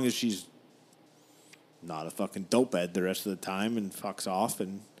as long as she's not a fucking dopehead the rest of the time and fucks off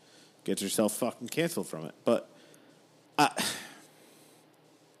and gets herself fucking canceled from it. But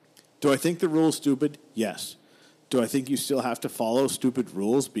do I think the rule's stupid? Yes. Do I think you still have to follow stupid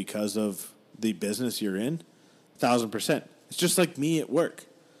rules because of the business you're in? 1,000%. It's just like me at work.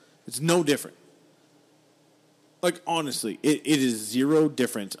 It's no different. Like, honestly, it is zero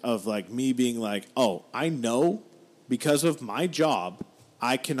difference of, like, me being like, oh, I know because of my job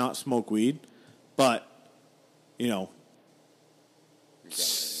I cannot smoke weed, but,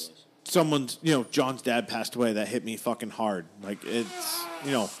 someone's, John's dad passed away. That hit me fucking hard. Like, it's,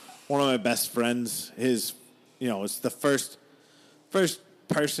 one of my best friends, it's the first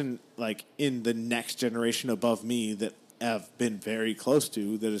person, like, in the next generation above me that I've been very close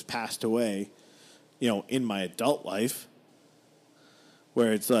to that has passed away, in my adult life,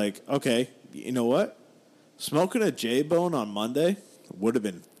 where it's like, okay, you know what? Smoking a J-Bone on Monday would have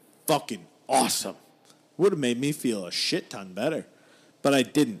been fucking awesome. Would have made me feel a shit ton better. But I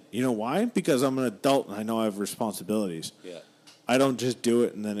didn't. You know why? Because I'm an adult and I know I have responsibilities. Yeah. I don't just do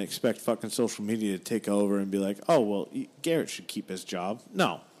it and then expect fucking social media to take over and be like, oh, well, Garrett should keep his job.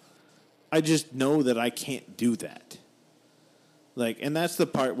 No. I just know that I can't do that. Like, and that's the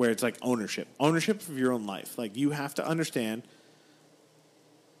part where it's like ownership. Ownership of your own life. Like, you have to understand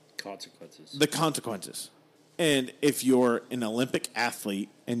the consequences. And if you're an Olympic athlete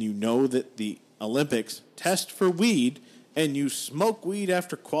and you know that the Olympics test for weed and you smoke weed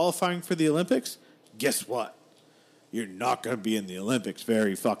after qualifying for the Olympics, guess what? You're not going to be in the Olympics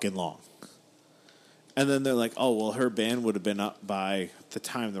very fucking long. And then they're like, oh, well, her band would have been up by the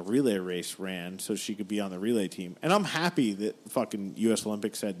time the relay race ran so she could be on the relay team. And I'm happy that fucking U.S.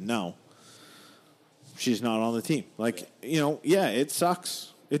 Olympics said no. She's not on the team. Like, yeah, it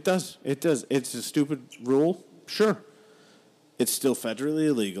sucks. It does. It does. It's a stupid rule. Sure. It's still federally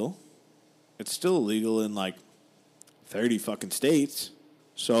illegal. It's still illegal in, like, 30 fucking states.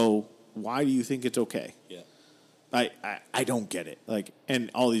 So why do you think it's okay? Yeah. I don't get it. Like,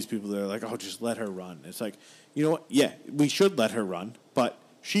 and all these people that are like, oh, just let her run. It's like, you know what? Yeah, we should let her run, but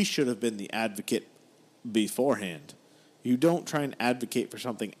she should have been the advocate beforehand. You don't try and advocate for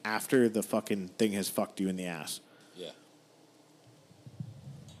something after the fucking thing has fucked you in the ass. Yeah.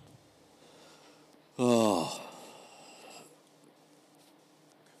 Oh.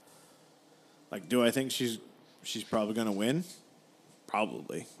 Like, do I think she's probably going to win?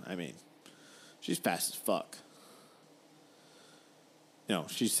 Probably. I mean, she's fast as fuck.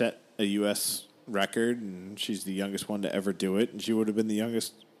 She set a U.S. record, and she's the youngest one to ever do it, and she would have been the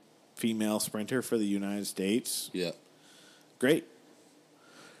youngest female sprinter for the United States. Yeah. Great.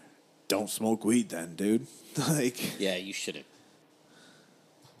 Don't smoke weed then, dude. Like, yeah, you shouldn't.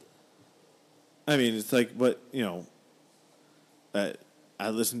 I mean, it's like, but, I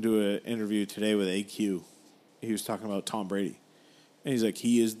listened to an interview today with AQ. He was talking about Tom Brady. And he's like,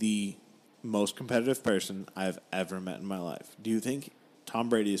 he is the most competitive person I've ever met in my life. Do you think Tom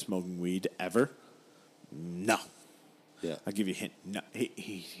Brady is smoking weed ever? No. Yeah. I'll give you a hint. No,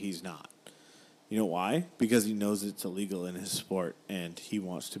 he's not. You know why? Because he knows it's illegal in his sport, and he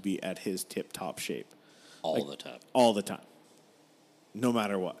wants to be at his tip-top shape. All the time. All the time. No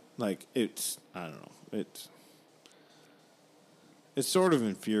matter what. Like, it's, I don't know. It's sort of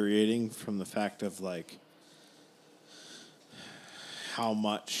infuriating from the fact of, like, how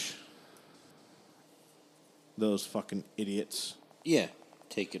much those fucking idiots... Yeah.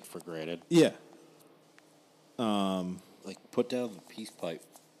 Take it for granted. Yeah. Like, put down the peace pipe.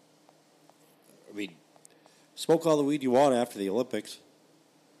 I mean, Smoke all the weed you want after the Olympics.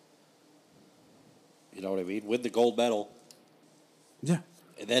 You know what I mean? Win the gold medal. Yeah.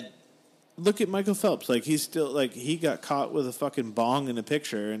 And then Look at Michael Phelps. Like, he's still, like, he got caught with a fucking bong in a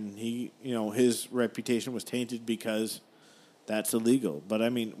picture, and he, you know, his reputation was tainted because that's illegal. But, I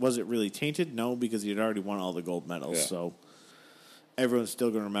mean, was it really tainted? No, because he had already won all the gold medals. Yeah. So everyone's still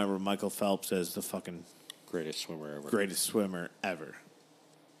going to remember Michael Phelps as the fucking greatest swimmer ever.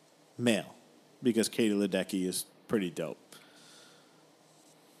 Male. Because Katie Ledecky is pretty dope.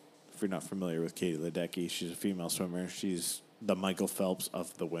 If you're not familiar with Katie Ledecky, she's a female swimmer. She's the Michael Phelps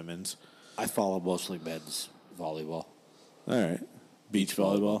of the women's. I follow mostly men's volleyball. All right. Beach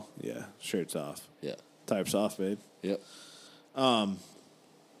volleyball? Yeah. Shirts off. Yeah. Types off, babe. Yep. And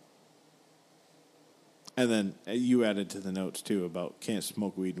then you added to the notes, too, about can't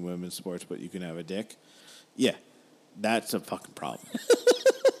smoke weed in women's sports, but you can have a dick. Yeah. That's a fucking problem.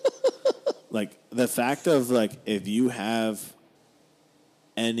 Like, the fact of, like, if you have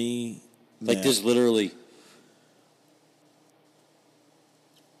any... Like, there's literally...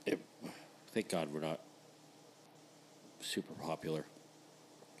 Thank God we're not super popular.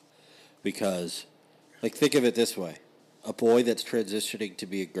 Because, like, think of it this way. A boy that's transitioning to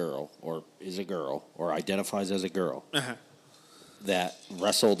be a girl, or is a girl, or identifies as a girl, that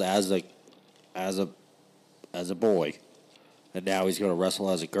wrestled as a boy, and now he's going to wrestle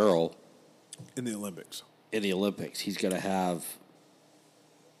as a girl in the Olympics. He's going to have...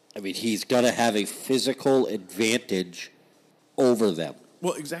 he's going to have a physical advantage over them.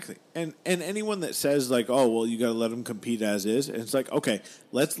 Well, exactly. And anyone that says, like, oh, well, you got to let them compete as is, and it's like, okay,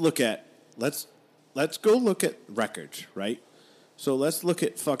 let's go look at records, right? So let's look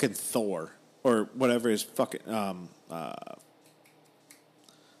at fucking Thor, or whatever is fucking, the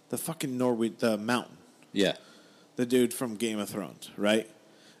fucking the mountain. Yeah. The dude from Game of Thrones, right?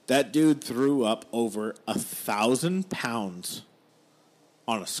 That dude threw up over 1,000 pounds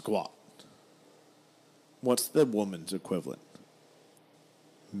on a squat. What's the woman's equivalent?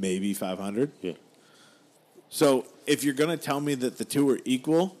 Maybe 500? Yeah. So if you're going to tell me that the two are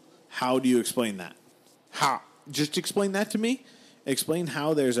equal, how do you explain that? How? Just explain that to me. Explain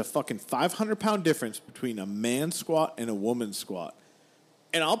how there's a fucking 500-pound difference between a man's squat and a woman's squat.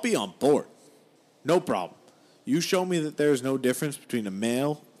 And I'll be on board. No problem. You show me that there's no difference between a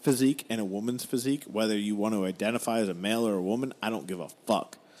male physique and a woman's physique, whether you want to identify as a male or a woman, I don't give a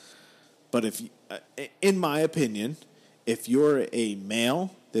fuck. But if, in my opinion, if you're a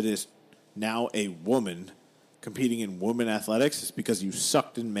male that is now a woman competing in women athletics, it's because you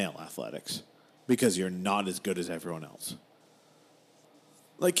sucked in male athletics. Because you're not as good as everyone else.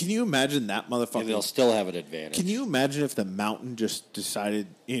 Like, can you imagine that motherfucker? And they'll still have an advantage. Can you imagine if the mountain just decided,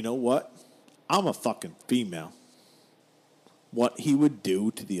 you know what? I'm a fucking female. What he would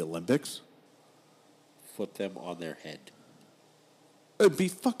do to the Olympics? Put them on their head. It'd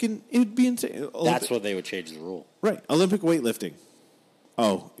be insane. That's when they would change the rule. Right. Olympic weightlifting.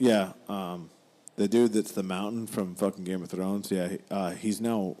 Oh, yeah. The dude that's the mountain from fucking Game of Thrones, yeah, he's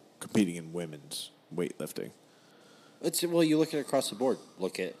now competing in women's weightlifting. Well, you look at it across the board.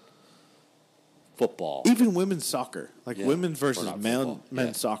 Look at football. Even women's soccer. Like, women's versus football.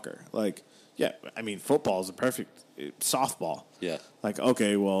 men's soccer. Like, yeah, I mean, football is a perfect softball. Yeah. Like,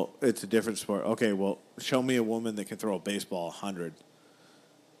 okay, well, it's a different sport. Okay, well, show me a woman that can throw a baseball 100,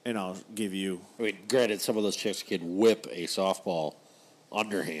 and I'll give you... I mean, granted, some of those chicks can whip a softball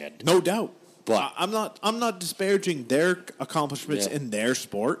underhand. No doubt. But I'm not disparaging their accomplishments in their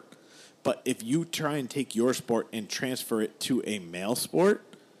sport, but if you try and take your sport and transfer it to a male sport,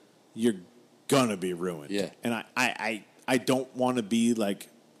 you're gonna be ruined. Yeah. And I don't want to be like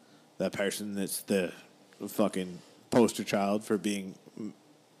that person that's the fucking poster child for being,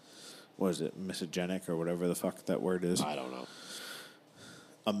 what is it, misogenic or whatever the fuck that word is. I don't know.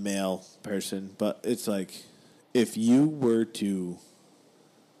 A male person, but it's like if you were to...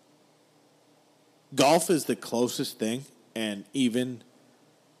 Golf is the closest thing, and even,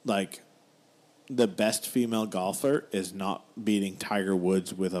 like, the best female golfer is not beating Tiger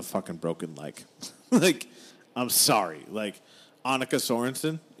Woods with a fucking broken leg. Like, I'm sorry. Like, Annika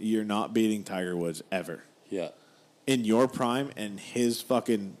Sorensen, you're not beating Tiger Woods ever. Yeah. In your prime, and his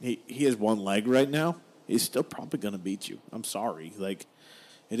fucking... He has one leg right now, he's still probably going to beat you. I'm sorry. Like,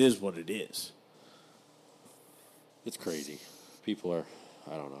 it is what it is. It's crazy. People are...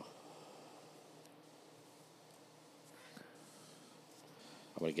 I don't know.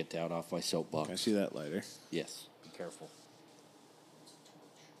 I'm going to get down off my soapbox. Can I see that lighter? Yes. Be careful.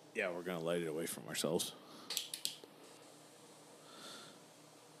 Yeah, we're going to light it away from ourselves.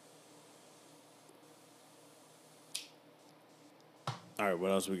 All right, what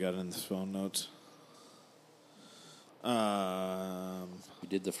else we got in the phone notes? We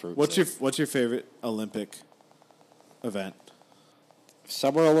did the fruit. What's your favorite Olympic event?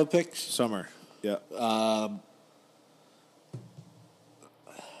 Summer Olympics? Summer. Yeah.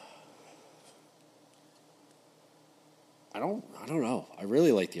 I don't know. I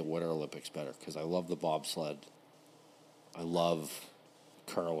really like the Winter Olympics better because I love the bobsled. I love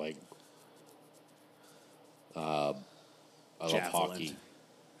curling. I love hockey.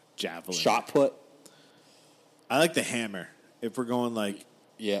 Javelin. Shot put. I like the hammer. If we're going like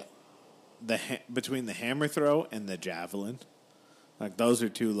between the hammer throw and the javelin, like those are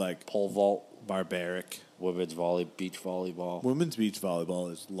two like pole vault, barbaric. Women's beach volleyball. Women's beach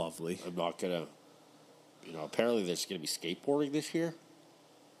volleyball is lovely. I'm not gonna. Apparently there's going to be skateboarding this year.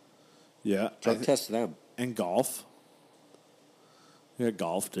 Yeah. Drug test them. And golf. Yeah,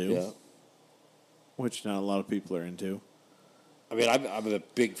 golf too. Yeah. Which not a lot of people are into. I mean, I'm a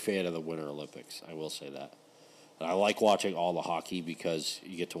big fan of the Winter Olympics. I will say that. And I like watching all the hockey because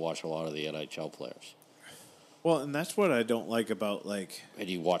you get to watch a lot of the NHL players. Well, and that's what I don't like about like... And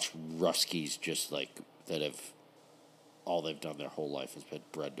you watch Ruskies just like that have... All they've done their whole life has been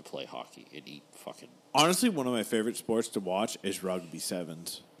bred to play hockey and eat fucking... Honestly, one of my favorite sports to watch is rugby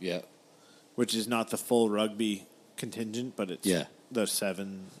sevens. Yeah. Which is not the full rugby contingent, but it's the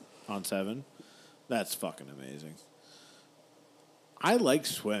 7-on-7. That's fucking amazing. I like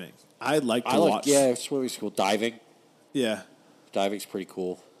swimming. I like to watch... Yeah, swimming's cool. Diving. Yeah. Diving's pretty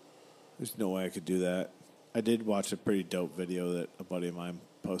cool. There's no way I could do that. I did watch a pretty dope video that a buddy of mine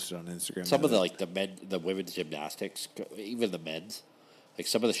posted on Instagram. Some of the women's gymnastics, even the men's, like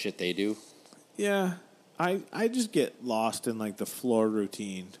some of the shit they do. Yeah, I just get lost in like the floor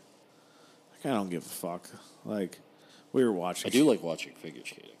routine. Like I don't give a fuck. Like we were watching. I do like watching figure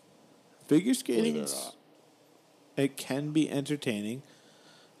skating. Figure skating, believe it or not. It can be entertaining.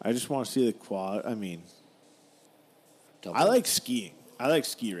 I just want to see the quad. I mean, I like skiing. I like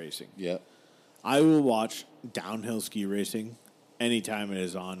ski racing. Yeah, I will watch downhill ski racing anytime it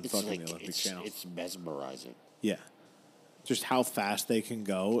is on the Olympic channel. It's mesmerizing. Yeah. Just how fast they can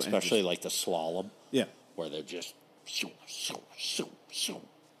go. Especially like the slalom. Yeah. Where they're just shoo, shoo, shoo, shoo.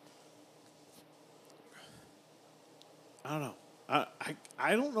 I don't know.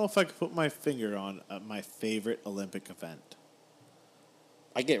 I don't know if I could put my finger on my favorite Olympic event.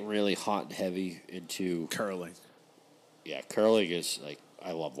 I get really hot and heavy into... Curling. Yeah, curling is like...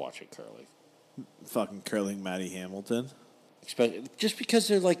 I love watching curling. Fucking curling Maddie Hamilton. Just because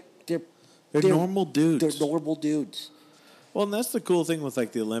they're like... They're normal dudes. They're normal dudes. Well, and that's the cool thing with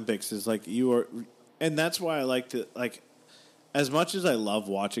like the Olympics is like you are... And that's why I like to... like, as much as I love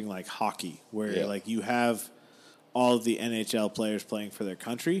watching like hockey, where like you have all of the NHL players playing for their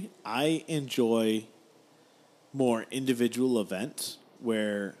country, I enjoy more individual events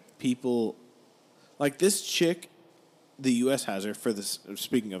where people... Like this chick, the U.S. has her for this...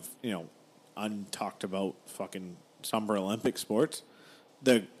 Speaking of, untalked about fucking Summer Olympic sports,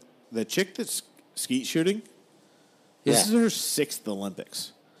 the chick that's skeet shooting, this is her 6th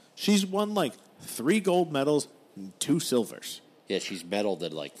Olympics. She's won like 3 gold medals and 2 silvers. Yeah, she's medaled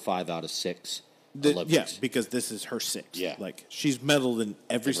in like 5 out of 6 Olympics. Yeah, because this is her 6th. Yeah. Like she's medaled in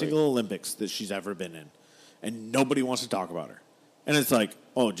every single Olympics that she's ever been in. And nobody wants to talk about her. And it's like,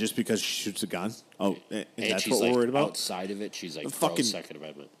 oh, just because she shoots a gun? Oh, and that's what we're worried about? Outside of it, she's like fucking Second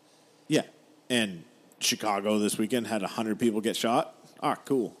Amendment. Yeah. And Chicago this weekend had 100 people get shot. Ah,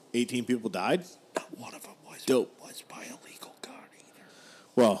 cool. 18 people died. Not one of them was by a legal gun either.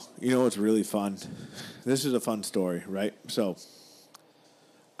 Well, you know what's really fun? This is a fun story, right? So,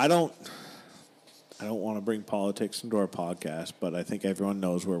 I don't want to bring politics into our podcast, but I think everyone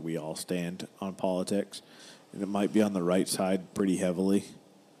knows where we all stand on politics. And it might be on the right side pretty heavily.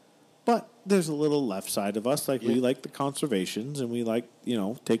 But there's a little left side of us. Like, we like the conservations and we like,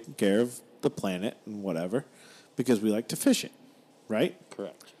 taking care of the planet and whatever because we like to fish it, right?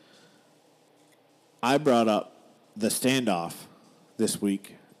 Correct. I brought up the standoff this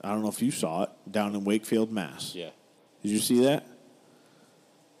week. I don't know if you saw it, down in Wakefield, Mass. Yeah. Did you see that?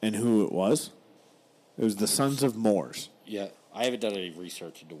 And who it was? It was the Sons of Moors. Yeah. I haven't done any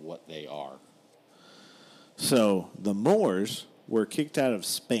research into what they are. So the Moors were kicked out of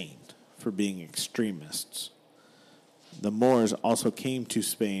Spain for being extremists. The Moors also came to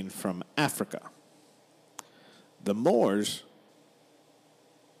Spain from Africa. The Moors,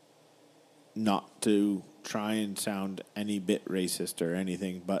 not to try and sound any bit racist or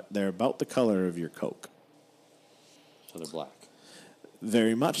anything, but they're about the color of your Coke. So they're black.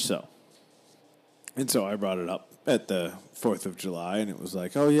 Very much so. And so I brought it up at the 4th of July, and it was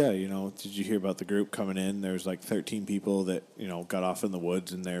like, oh, yeah, did you hear about the group coming in? There's like 13 people that, got off in the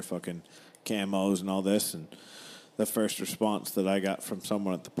woods in their fucking camos and all this, and the first response that I got from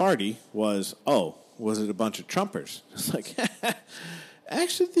someone at the party was, "Oh, was it a bunch of Trumpers?" It's like,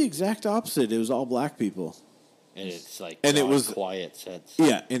 actually, the exact opposite. It was all black people. And it's like, and it was quiet sense.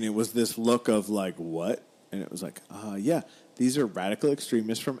 Yeah, and it was this look of like, what? And it was like, yeah, these are radical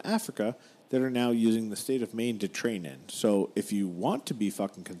extremists from Africa that are now using the state of Maine to train in. So if you want to be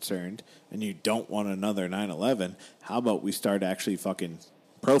fucking concerned and you don't want another 9/11, how about we start actually fucking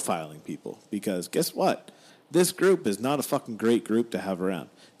profiling people? Because guess what? This group is not a fucking great group to have around.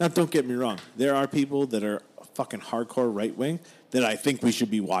 Now, don't get me wrong. There are people that are fucking hardcore right-wing that I think we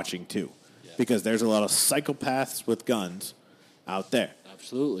should be watching too. Because there's a lot of psychopaths with guns out there.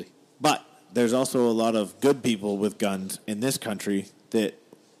 Absolutely. But there's also a lot of good people with guns in this country that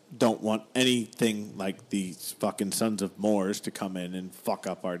don't want anything like these fucking sons of Moors to come in and fuck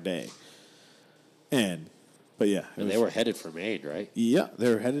up our day. But yeah. They were headed for Maine, right? Yeah,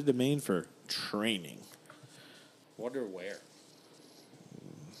 they were headed to Maine for training. Wonder where.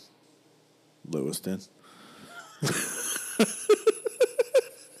 Lewiston.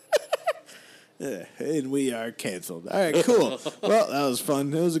 Yeah, and we are canceled. All right, cool. Well, that was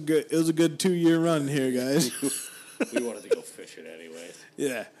fun. It was a good 2-year run here, guys. We wanted to go fishing anyway.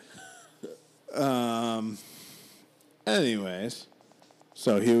 Yeah. Anyways,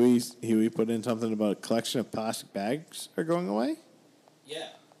 so Huey put in something about a collection of plastic bags are going away. Yeah,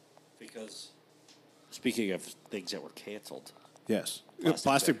 because speaking of things that were canceled. Yes,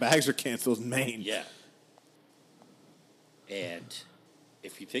 plastic bags are canceled in Maine. Yeah, and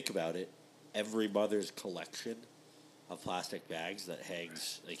if you think about it. Every mother's collection of plastic bags that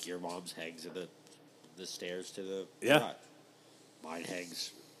hangs, like your mom's hangs in the stairs to the garage. Mine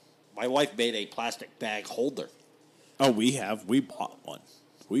hangs. My wife made a plastic bag holder. Oh, we have. We bought one.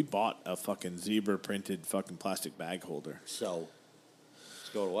 We bought a fucking zebra printed fucking plastic bag holder. So, it's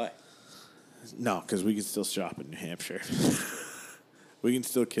going away. No, because we can still shop in New Hampshire. We can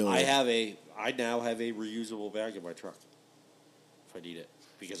still kill it. I now have a reusable bag in my truck if I need it.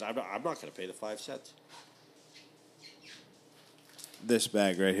 Because I'm not going to pay the 5 cents. This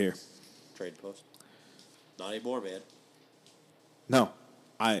bag right here. Trade post. Not anymore, man. No,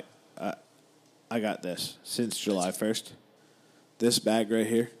 I got this since July 1st. This bag right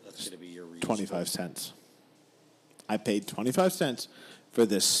here. That's going to be your reusable. 25 cents. I paid 25 cents for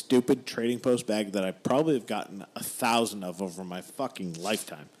this stupid trading post bag that I probably have gotten 1,000 of over my fucking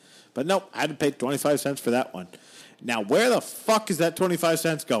lifetime. But nope, I had to pay 25 cents for that one. Now, where the fuck is that 25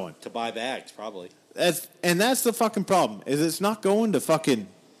 cents going? To buy bags, probably. That's the fucking problem, is it's not going to fucking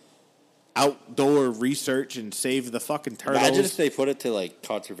outdoor research and save the fucking turtles. Imagine if they put it to, like,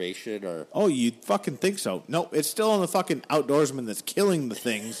 conservation or... Oh, you'd fucking think so. No, it's still on the fucking outdoorsman that's killing the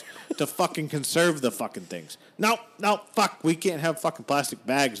things to fucking conserve the fucking things. No, fuck. We can't have fucking plastic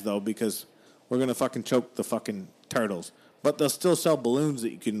bags, though, because we're going to fucking choke the fucking turtles. But they'll still sell balloons that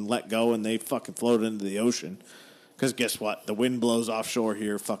you can let go and they fucking float into the ocean. Because guess what? The wind blows offshore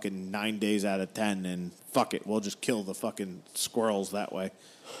here fucking 9 days out of 10, and fuck it. We'll just kill the fucking squirrels that way.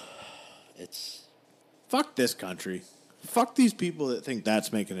 Fuck this country. Fuck these people that think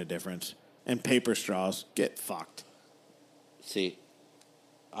that's making a difference. And paper straws. Get fucked. See,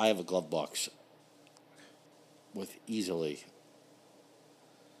 I have a glove box with easily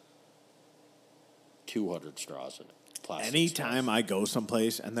 200 straws in it. Plastic Anytime straws. I go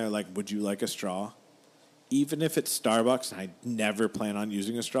someplace and they're like, would you like a straw? Even if it's Starbucks and I never plan on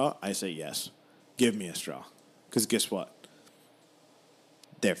using a straw, I say yes. Give me a straw. Because guess what?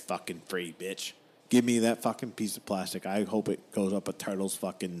 They're fucking free, bitch. Give me that fucking piece of plastic. I hope it goes up a turtle's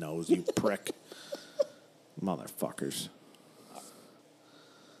fucking nose, you prick. Motherfuckers.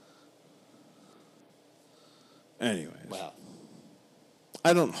 Anyways. Wow.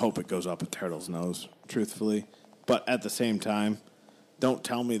 I don't hope it goes up a turtle's nose, truthfully. But at the same time, don't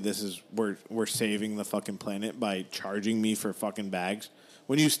tell me this is we're saving the fucking planet by charging me for fucking bags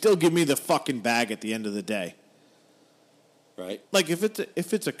when you still give me the fucking bag at the end of the day. Right? Like if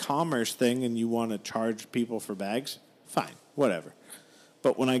it's a commerce thing and you want to charge people for bags, fine, whatever.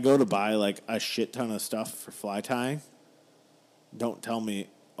 But when I go to buy like a shit ton of stuff for fly tying, don't tell me,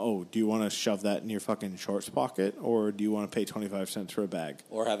 oh, do you want to shove that in your fucking shorts pocket or do you want to pay 25 cents for a bag?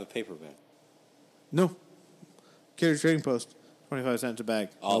 Or have a paper bag. No. Carrier Trading Post. 25 cents a bag.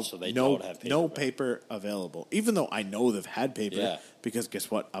 Also, they don't have paper. No paper available. Even though I know they've had paper. Yeah. Because guess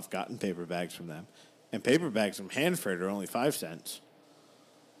what? I've gotten paper bags from them. And paper bags from Hanford are only 5 cents.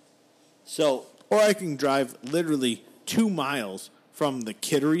 So, or I can drive literally 2 miles from the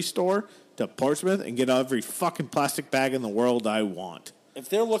Kittery store to Portsmouth and get every fucking plastic bag in the world I want. if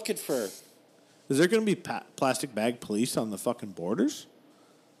they're looking for... Is there going to be plastic bag police on the fucking borders?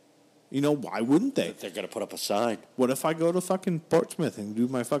 You know, why wouldn't they? They're going to put up a sign. What if I go to fucking Portsmouth and do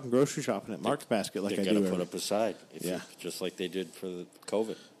my fucking grocery shopping at Mark's Basket like I do? They're going to put up a sign. Yeah. Just like they did for the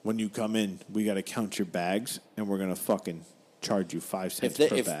COVID. When you come in, we got to count your bags, and we're going to fucking charge you 5 cents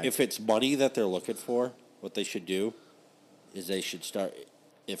per bag. If it's money that they're looking for, what they should do is they should start,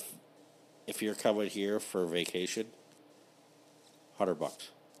 if you're coming here for vacation, $100.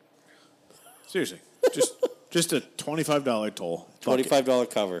 Seriously. Just a $25 toll. $25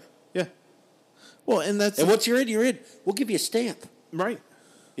 cover. Yeah. Well, and once you're in. We'll give you a stamp. Right.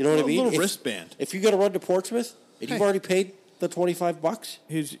 You know what I mean? A little wristband. If you got to run to Portsmouth and you've already paid the $25,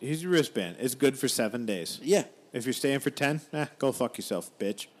 here's your wristband. It's good for 7 days. Yeah. If you're staying for 10, go fuck yourself,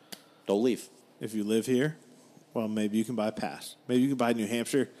 bitch. Don't leave. If you live here, well, maybe you can buy a pass. Maybe you can buy New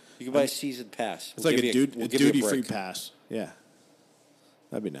Hampshire. You can buy a season pass. It's like a duty-free pass. Yeah.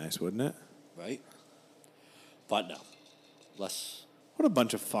 That'd be nice, wouldn't it? Right? But no. Less. What a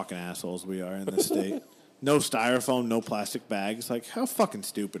bunch of fucking assholes we are in this state. No styrofoam, no plastic bags. Like, how fucking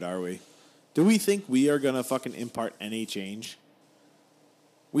stupid are we? Do we think we are going to fucking impart any change?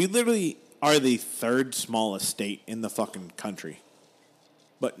 We literally are the third smallest state in the fucking country.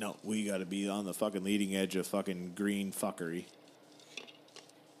 But no, we got to be on the fucking leading edge of fucking green fuckery.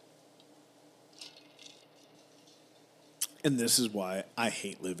 And this is why I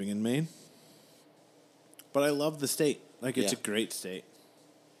hate living in Maine. But I love the state. Like, it's a great state.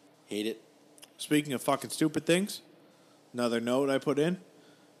 Hate it. Speaking of fucking stupid things, another note I put in.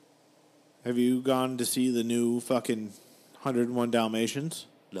 Have you gone to see the new fucking 101 Dalmatians?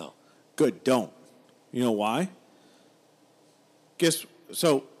 No. Good, don't. You know why?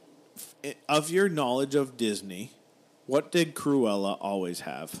 So, of your knowledge of Disney, what did Cruella always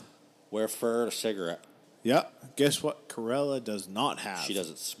have? Wear fur and a cigarette. Yep. Guess what Cruella does not have? She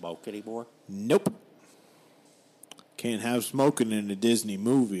doesn't smoke anymore? Nope. Can't have smoking in a Disney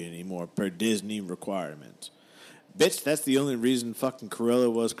movie anymore per Disney requirements. Bitch, that's the only reason fucking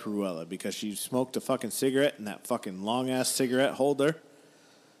Cruella was Cruella, because she smoked a fucking cigarette in that fucking long-ass cigarette holder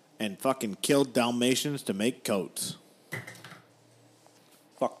and fucking killed Dalmatians to make coats.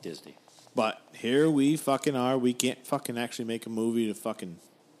 Fuck Disney. But here we fucking are. We can't fucking actually make a movie to fucking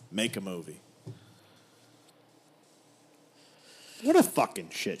make a movie. What a fucking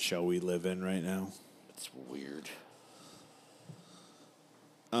shit show we live in right now. It's weird.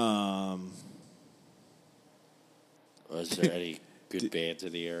 Is there any good bands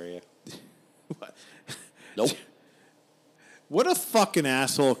in the area? What? Nope. What a fucking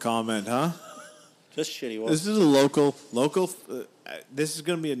asshole comment, huh? Just shitty one. This is a local. This is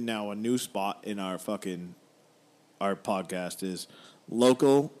going to be now a new spot in our podcast is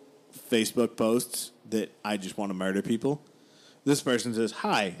local Facebook posts that I just want to murder people. This person says,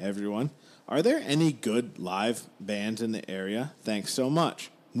 "Hi everyone. Are there any good live bands in the area? Thanks so much."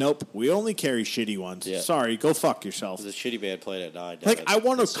 Nope, we only carry shitty ones. Yeah. Sorry, go fuck yourself. There's a shitty band playing at 9. Like, I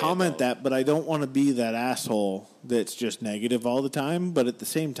want to comment that, but I don't want to be that asshole that's just negative all the time. But at the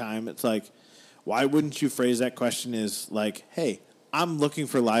same time, it's like, why wouldn't you phrase that question as like, hey, I'm looking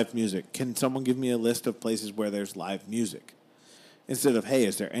for live music. Can someone give me a list of places where there's live music? Instead of, hey,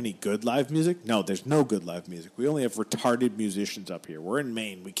 is there any good live music? No, there's no good live music. We only have retarded musicians up here. We're in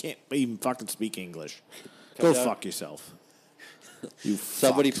Maine. We can't even fucking speak English. Go fuck yourself. You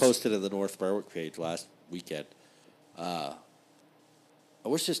Somebody fucks. posted in the North Berwick page last weekend. I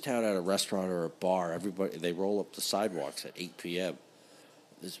wish this town had a restaurant or a bar. They roll up the sidewalks at 8 p.m.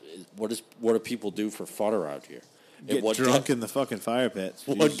 What do people do for fun around here? Get drunk in the fucking fire pits.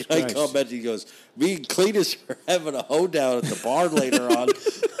 One guy commented, he goes, "Me and Cletus are having a hoedown at the bar later on."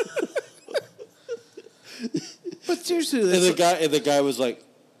 But seriously, and the guy was like,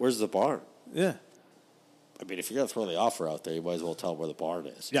 "Where's the barn?" Yeah. I mean, if you're gonna throw the offer out there, you might as well tell him where the barn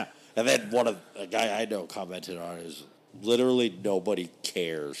is. Yeah. And then a guy I know commented on it is literally nobody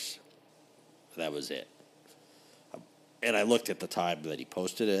cares. That was it. And I looked at the time that he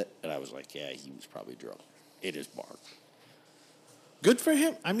posted it, and I was like, yeah, he was probably drunk. It is barn. Good for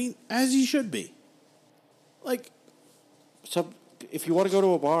him. I mean, as he should be. Like, So if you want to go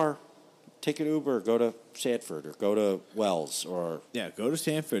to a bar, take an Uber, go to Sanford, or go to Wells, or... yeah, go to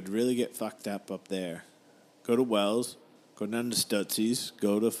Sanford, really get fucked up there. Go to Wells, go down to Stutzy's,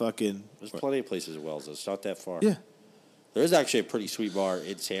 go to fucking... There's plenty of places at Wells. It's not that far. Yeah. There is actually a pretty sweet bar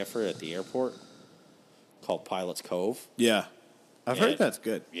in Sanford at the airport called Pilot's Cove. Yeah. I've heard that's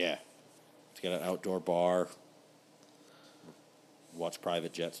good. Yeah. It's got an outdoor bar. Watch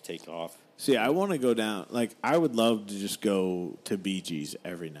private jets take off. See, I want to go down. Like, I would love to just go to Bee Gees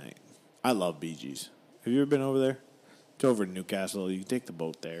every night. I love Bee Gees. Have you ever been over there? It's over in Newcastle. You can take the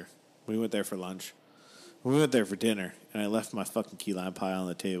boat there. We went there for lunch. We went there for dinner, and I left my fucking key lime pie on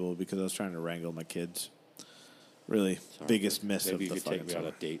the table because I was trying to wrangle my kids. Really, biggest miss of the fucking Maybe you could take me on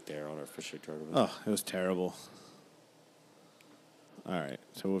summer. a date there on our fishing tournament. Oh, it was terrible. All right,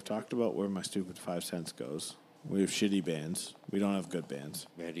 so we've talked about where my stupid 5 cents goes. We have shitty bands. We don't have good bands.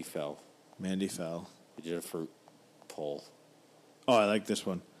 Mandy fell. Mandy fell. We did a fruit poll. Oh, I like this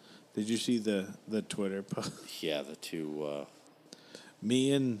one. Did you see the Twitter post? Yeah, the two...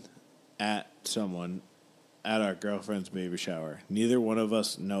 Me and someone at our girlfriend's baby shower. Neither one of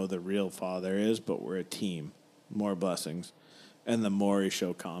us know the real father is, but we're a team. More blessings. And the Maury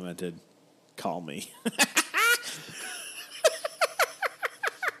show commented, "Call me."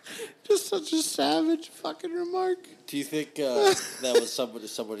 Just such a savage fucking remark. Do you think that was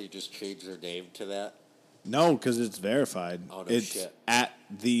somebody just changed their name to that? No, because it's verified. Oh, no it's shit. at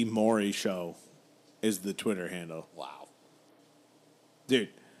the Maury show is the Twitter handle. Wow. Dude,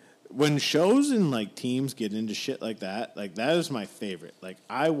 when shows and like teams get into shit like that is my favorite. Like,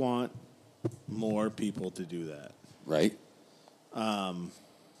 I want more people to do that. Right?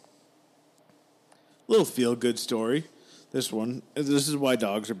 Little feel good story. This is why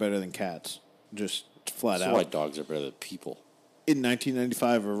dogs are better than cats. Just flat That's out. why dogs are better than people. In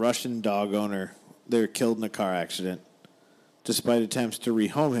 1995, a Russian dog owner, they were killed in a car accident. Despite attempts to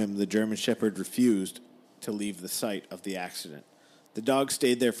rehome him, the German Shepherd refused to leave the site of the accident. The dog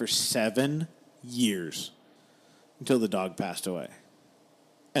stayed there for 7 years until the dog passed away.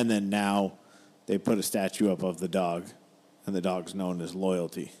 And then now they put a statue up of the dog, and the dog's known as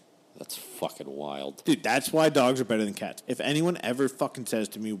Loyalty. That's fucking wild. Dude, that's why dogs are better than cats. If anyone ever fucking says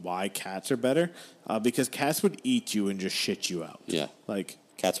to me why cats are better, because cats would eat you and just shit you out. Yeah. Like,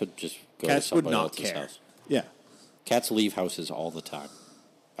 Cats would just go cats to would somebody not else's care. house. Yeah. Cats leave houses all the time.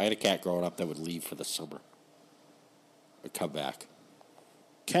 I had a cat growing up that would leave for the summer. Or come back.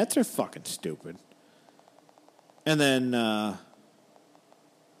 Cats are fucking stupid. And then,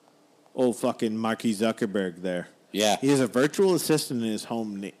 old fucking Marky Zuckerberg there. Yeah. He has a virtual assistant in his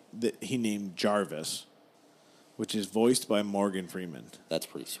home that he named Jarvis, which is voiced by Morgan Freeman. That's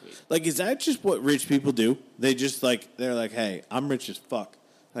pretty sweet. Like, is that just what rich people do? They just, like, they're like, hey, I'm rich as fuck.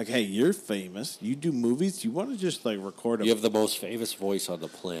 Like, hey, you're famous. You do movies. You want to just, like, record You have the most famous voice on the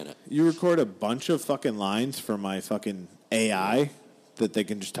planet. You record a bunch of fucking lines for my fucking AI that they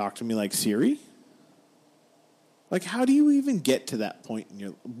can just talk to me like Siri? Like, how do you even get to that point in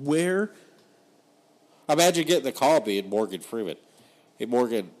your... Where... Imagine getting the call being Morgan Freeman. Hey,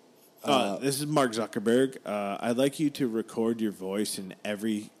 Morgan. This is Mark Zuckerberg. I'd like you to record your voice in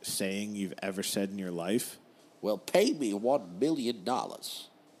every saying you've ever said in your life. Well, pay me $1 million.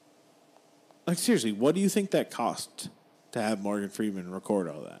 Like, seriously, what do you think that cost to have Morgan Freeman record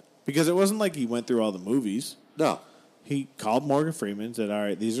all that? Because it wasn't like he went through all the movies. No. He called Morgan Freeman and said, all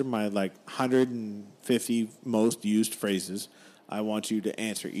right, these are my, like, 150 most used phrases. I want you to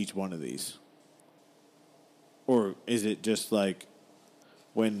answer each one of these. Or is it just like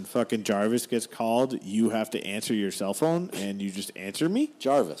when fucking Jarvis gets called, you have to answer your cell phone and you just answer me?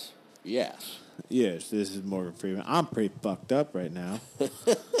 Jarvis. Yes. Yes, this is Morgan Freeman. I'm pretty fucked up right now.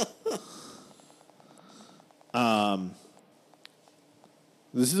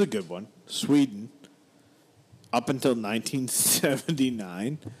 This is a good one. Sweden, up until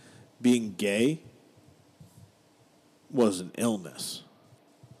 1979, being gay was an illness.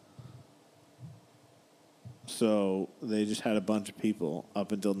 So they just had a bunch of people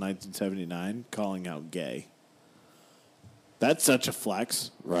up until 1979 calling out gay. That's such a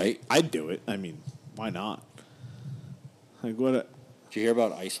flex. Right? I'd do it. I mean, why not? Like, what a... Did you hear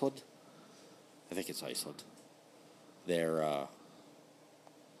about Iceland? I think it's Iceland. They've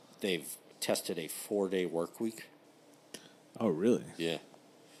tested a 4-day work week. Oh, really? Yeah.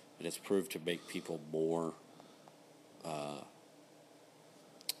 And it's proved to make people more...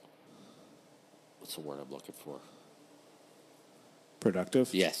 what's the word I'm looking for?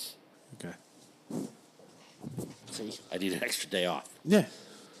 Productive? Yes. Okay. See? I need an extra day off. Yeah.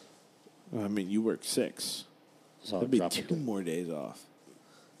 Well, I mean, you work 6. So That'd I'd be drop 2 more days off.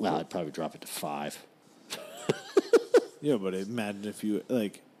 Well, I'd probably drop it to 5. Yeah, but imagine if you,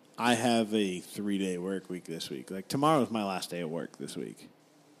 like, I have a 3-day work week this week. Like, tomorrow's my last day of work this week.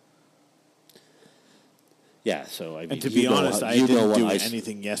 Yeah, so I mean, And to be honest, I you know didn't what do Ice-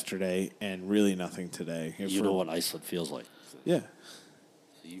 anything yesterday and really nothing today. You know what Iceland feels like. Yeah. So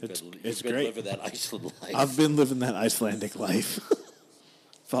you've It's been great. living that Iceland life. I've been living that Icelandic life.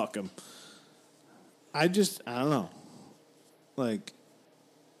 Fuck them. I don't know. Like,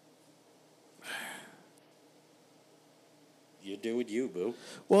 You're doing you, boo.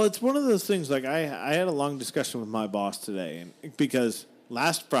 well, it's one of those things, like, I had a long discussion with my boss today, and because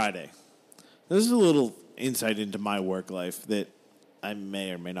last Friday, this is a little insight into my work life that I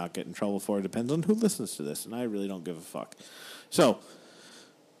may or may not get in trouble for. It depends on who listens to this, and I really don't give a fuck. So,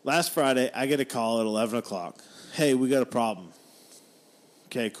 last Friday, I get a call at 11 o'clock. Hey, we got a problem.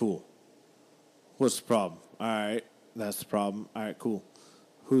 Okay, cool. What's the problem? All right, that's the problem. All right, cool.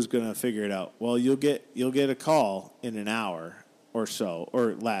 Who's going to figure it out? Well, you'll get a call in an hour or so,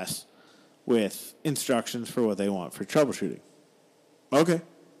 or less, with instructions for what they want for troubleshooting. Okay.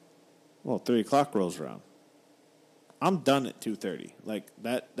 Well, 3 o'clock rolls around. I'm done at 2:30. Like,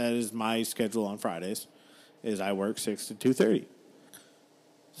 that is my schedule on Fridays, is I work 6 to 2:30.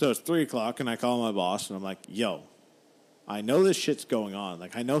 So it's 3 o'clock, and I call my boss, and I'm like, yo, I know this shit's going on.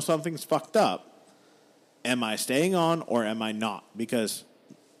 Like, I know something's fucked up. Am I staying on, or am I not? Because,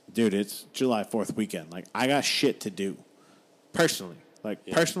 dude, it's July 4th weekend. Like, I got shit to do. Personally. Like,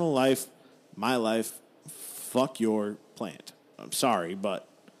 personal life, my life, fuck your plant. I'm sorry, but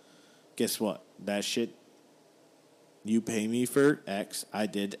guess what? That shit, you pay me for X, I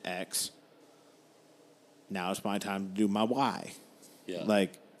did X. Now it's my time to do my Y. Yeah.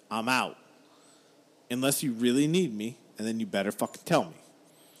 Like, I'm out. Unless you really need me, and then you better fucking tell me.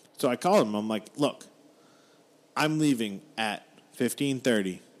 So I called him. I'm like, look, I'm leaving at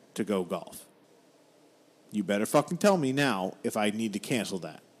 15:30 to go golf. You better fucking tell me now if I need to cancel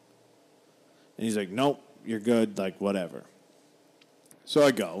that. And he's like, nope, you're good, like, whatever. So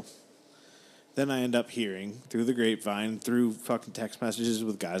I go. Then I end up hearing through the grapevine, through fucking text messages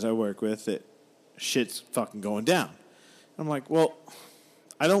with guys I work with, that shit's fucking going down. I'm like, well,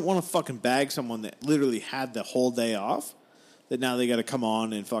 I don't want to fucking bag someone that literally had the whole day off, that now they got to come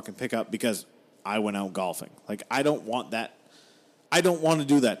on and fucking pick up because I went out golfing. Like, I don't want that. I don't want to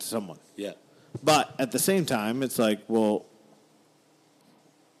do that to someone. Yeah. But at the same time, it's like, well,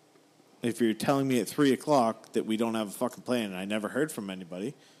 if you're telling me at 3 o'clock that we don't have a fucking plan and I never heard from anybody,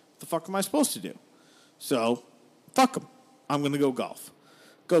 what the fuck am I supposed to do? So, fuck them. I'm going to go golf.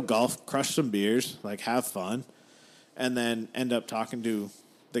 Go golf, crush some beers, like, have fun, and then end up talking to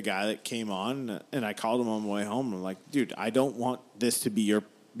the guy that came on, and I called him on my way home, and I'm like, dude, I don't want this to be your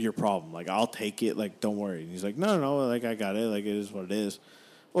problem. Like, I'll take it. Like, don't worry. And he's like, no, like, I got it. Like, it is what it is.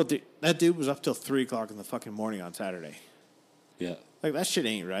 Well, dude, that dude was up till 3 o'clock in the fucking morning on Saturday. Yeah. Like, that shit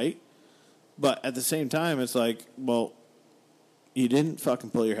ain't right. But at the same time, it's like, well, you didn't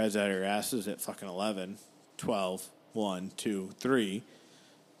fucking pull your heads out of your asses at fucking 11, 12, 1, 2, 3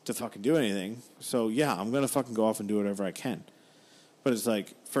 to fucking do anything. So, yeah, I'm going to fucking go off and do whatever I can. But it's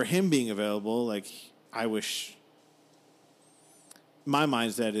like, for him being available, like, I wish... My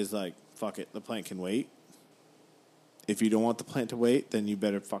mindset is like, fuck it, the plant can wait. If you don't want the plant to wait, then you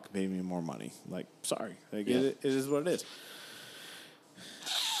better fucking pay me more money. Like, sorry. Like, it is what it is.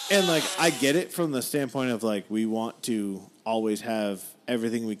 And, like, I get it from the standpoint of, like, we want to always have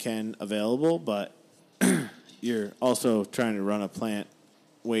everything we can available, but you're also trying to run a plant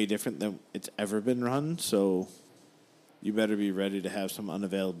way different than it's ever been run, so you better be ready to have some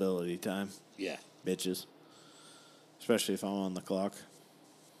unavailability time. Yeah. Bitches. Especially if I'm on the clock.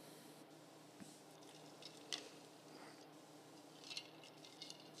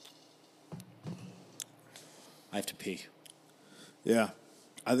 I have to pee. Yeah.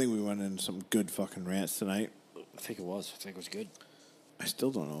 I think we went into some good fucking rants tonight. I think it was. I think it was good. I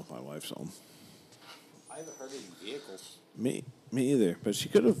still don't know if my wife's home. I haven't heard any vehicles. Me either. But she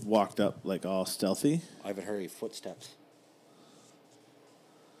could have walked up like all stealthy. I haven't heard any footsteps.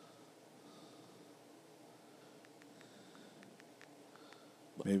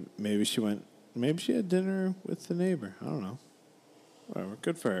 Maybe she went. Maybe she had dinner with the neighbor. I don't know. Whatever.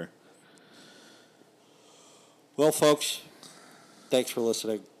 Good for her. Well, folks, thanks for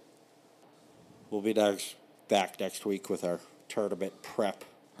listening. We'll be back next week with our tournament prep.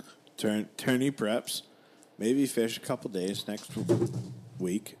 Tourney preps. Maybe fish a couple days next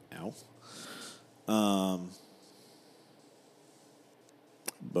week. Ow.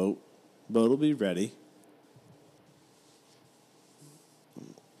 Boat will be ready.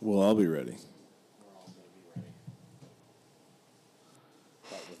 We'll all be ready. We're all going to be ready.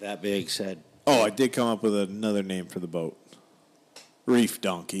 But with that being said... Oh, I did come up with another name for the boat. Reef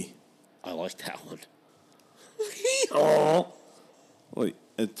Donkey. I like that one. Oh. Well,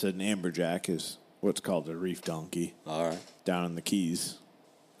 it's an amberjack is what's called a reef donkey. All right. Down in the Keys.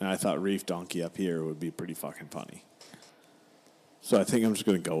 And I thought reef donkey up here would be pretty fucking funny. So I think I'm just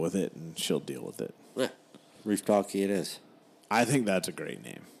going to go with it, and she'll deal with it. Yeah. Reef Donkey it is. I think that's a great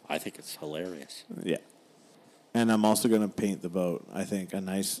name. I think it's hilarious. Yeah. And I'm also going to paint the boat, I think, a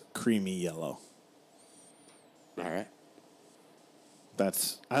nice creamy yellow. All right.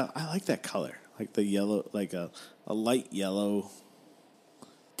 I like that color. Like the yellow, like a light yellow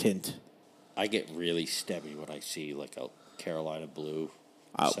tint. I get really stemmy when I see like a Carolina blue.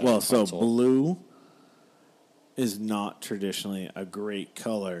 So blue is not traditionally a great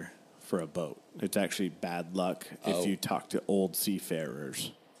color for a boat. It's actually bad luck if you talk to old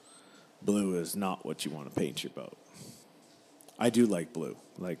seafarers. Blue is not what you want to paint your boat. I do like blue.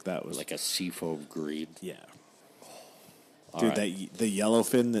 Like that was like a seafoam green. Yeah. All Dude, right. the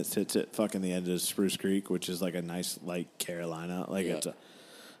yellowfin that sits at fucking the end of Spruce Creek, which is like a nice light Carolina, like it's a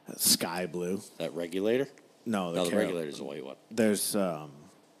sky blue. That regulator? No, the regulator's a white one. There's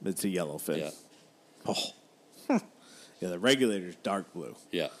it's a yellowfin. Yeah. Oh. Yeah, the regulator's dark blue.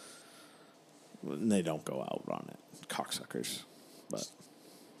 Yeah. And they don't go out on it. Cocksuckers. But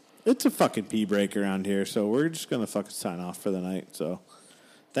it's a fucking pee break around here, so we're just gonna fucking sign off for the night. So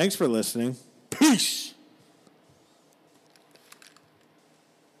thanks for listening. Peace.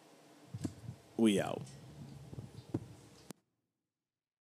 We out.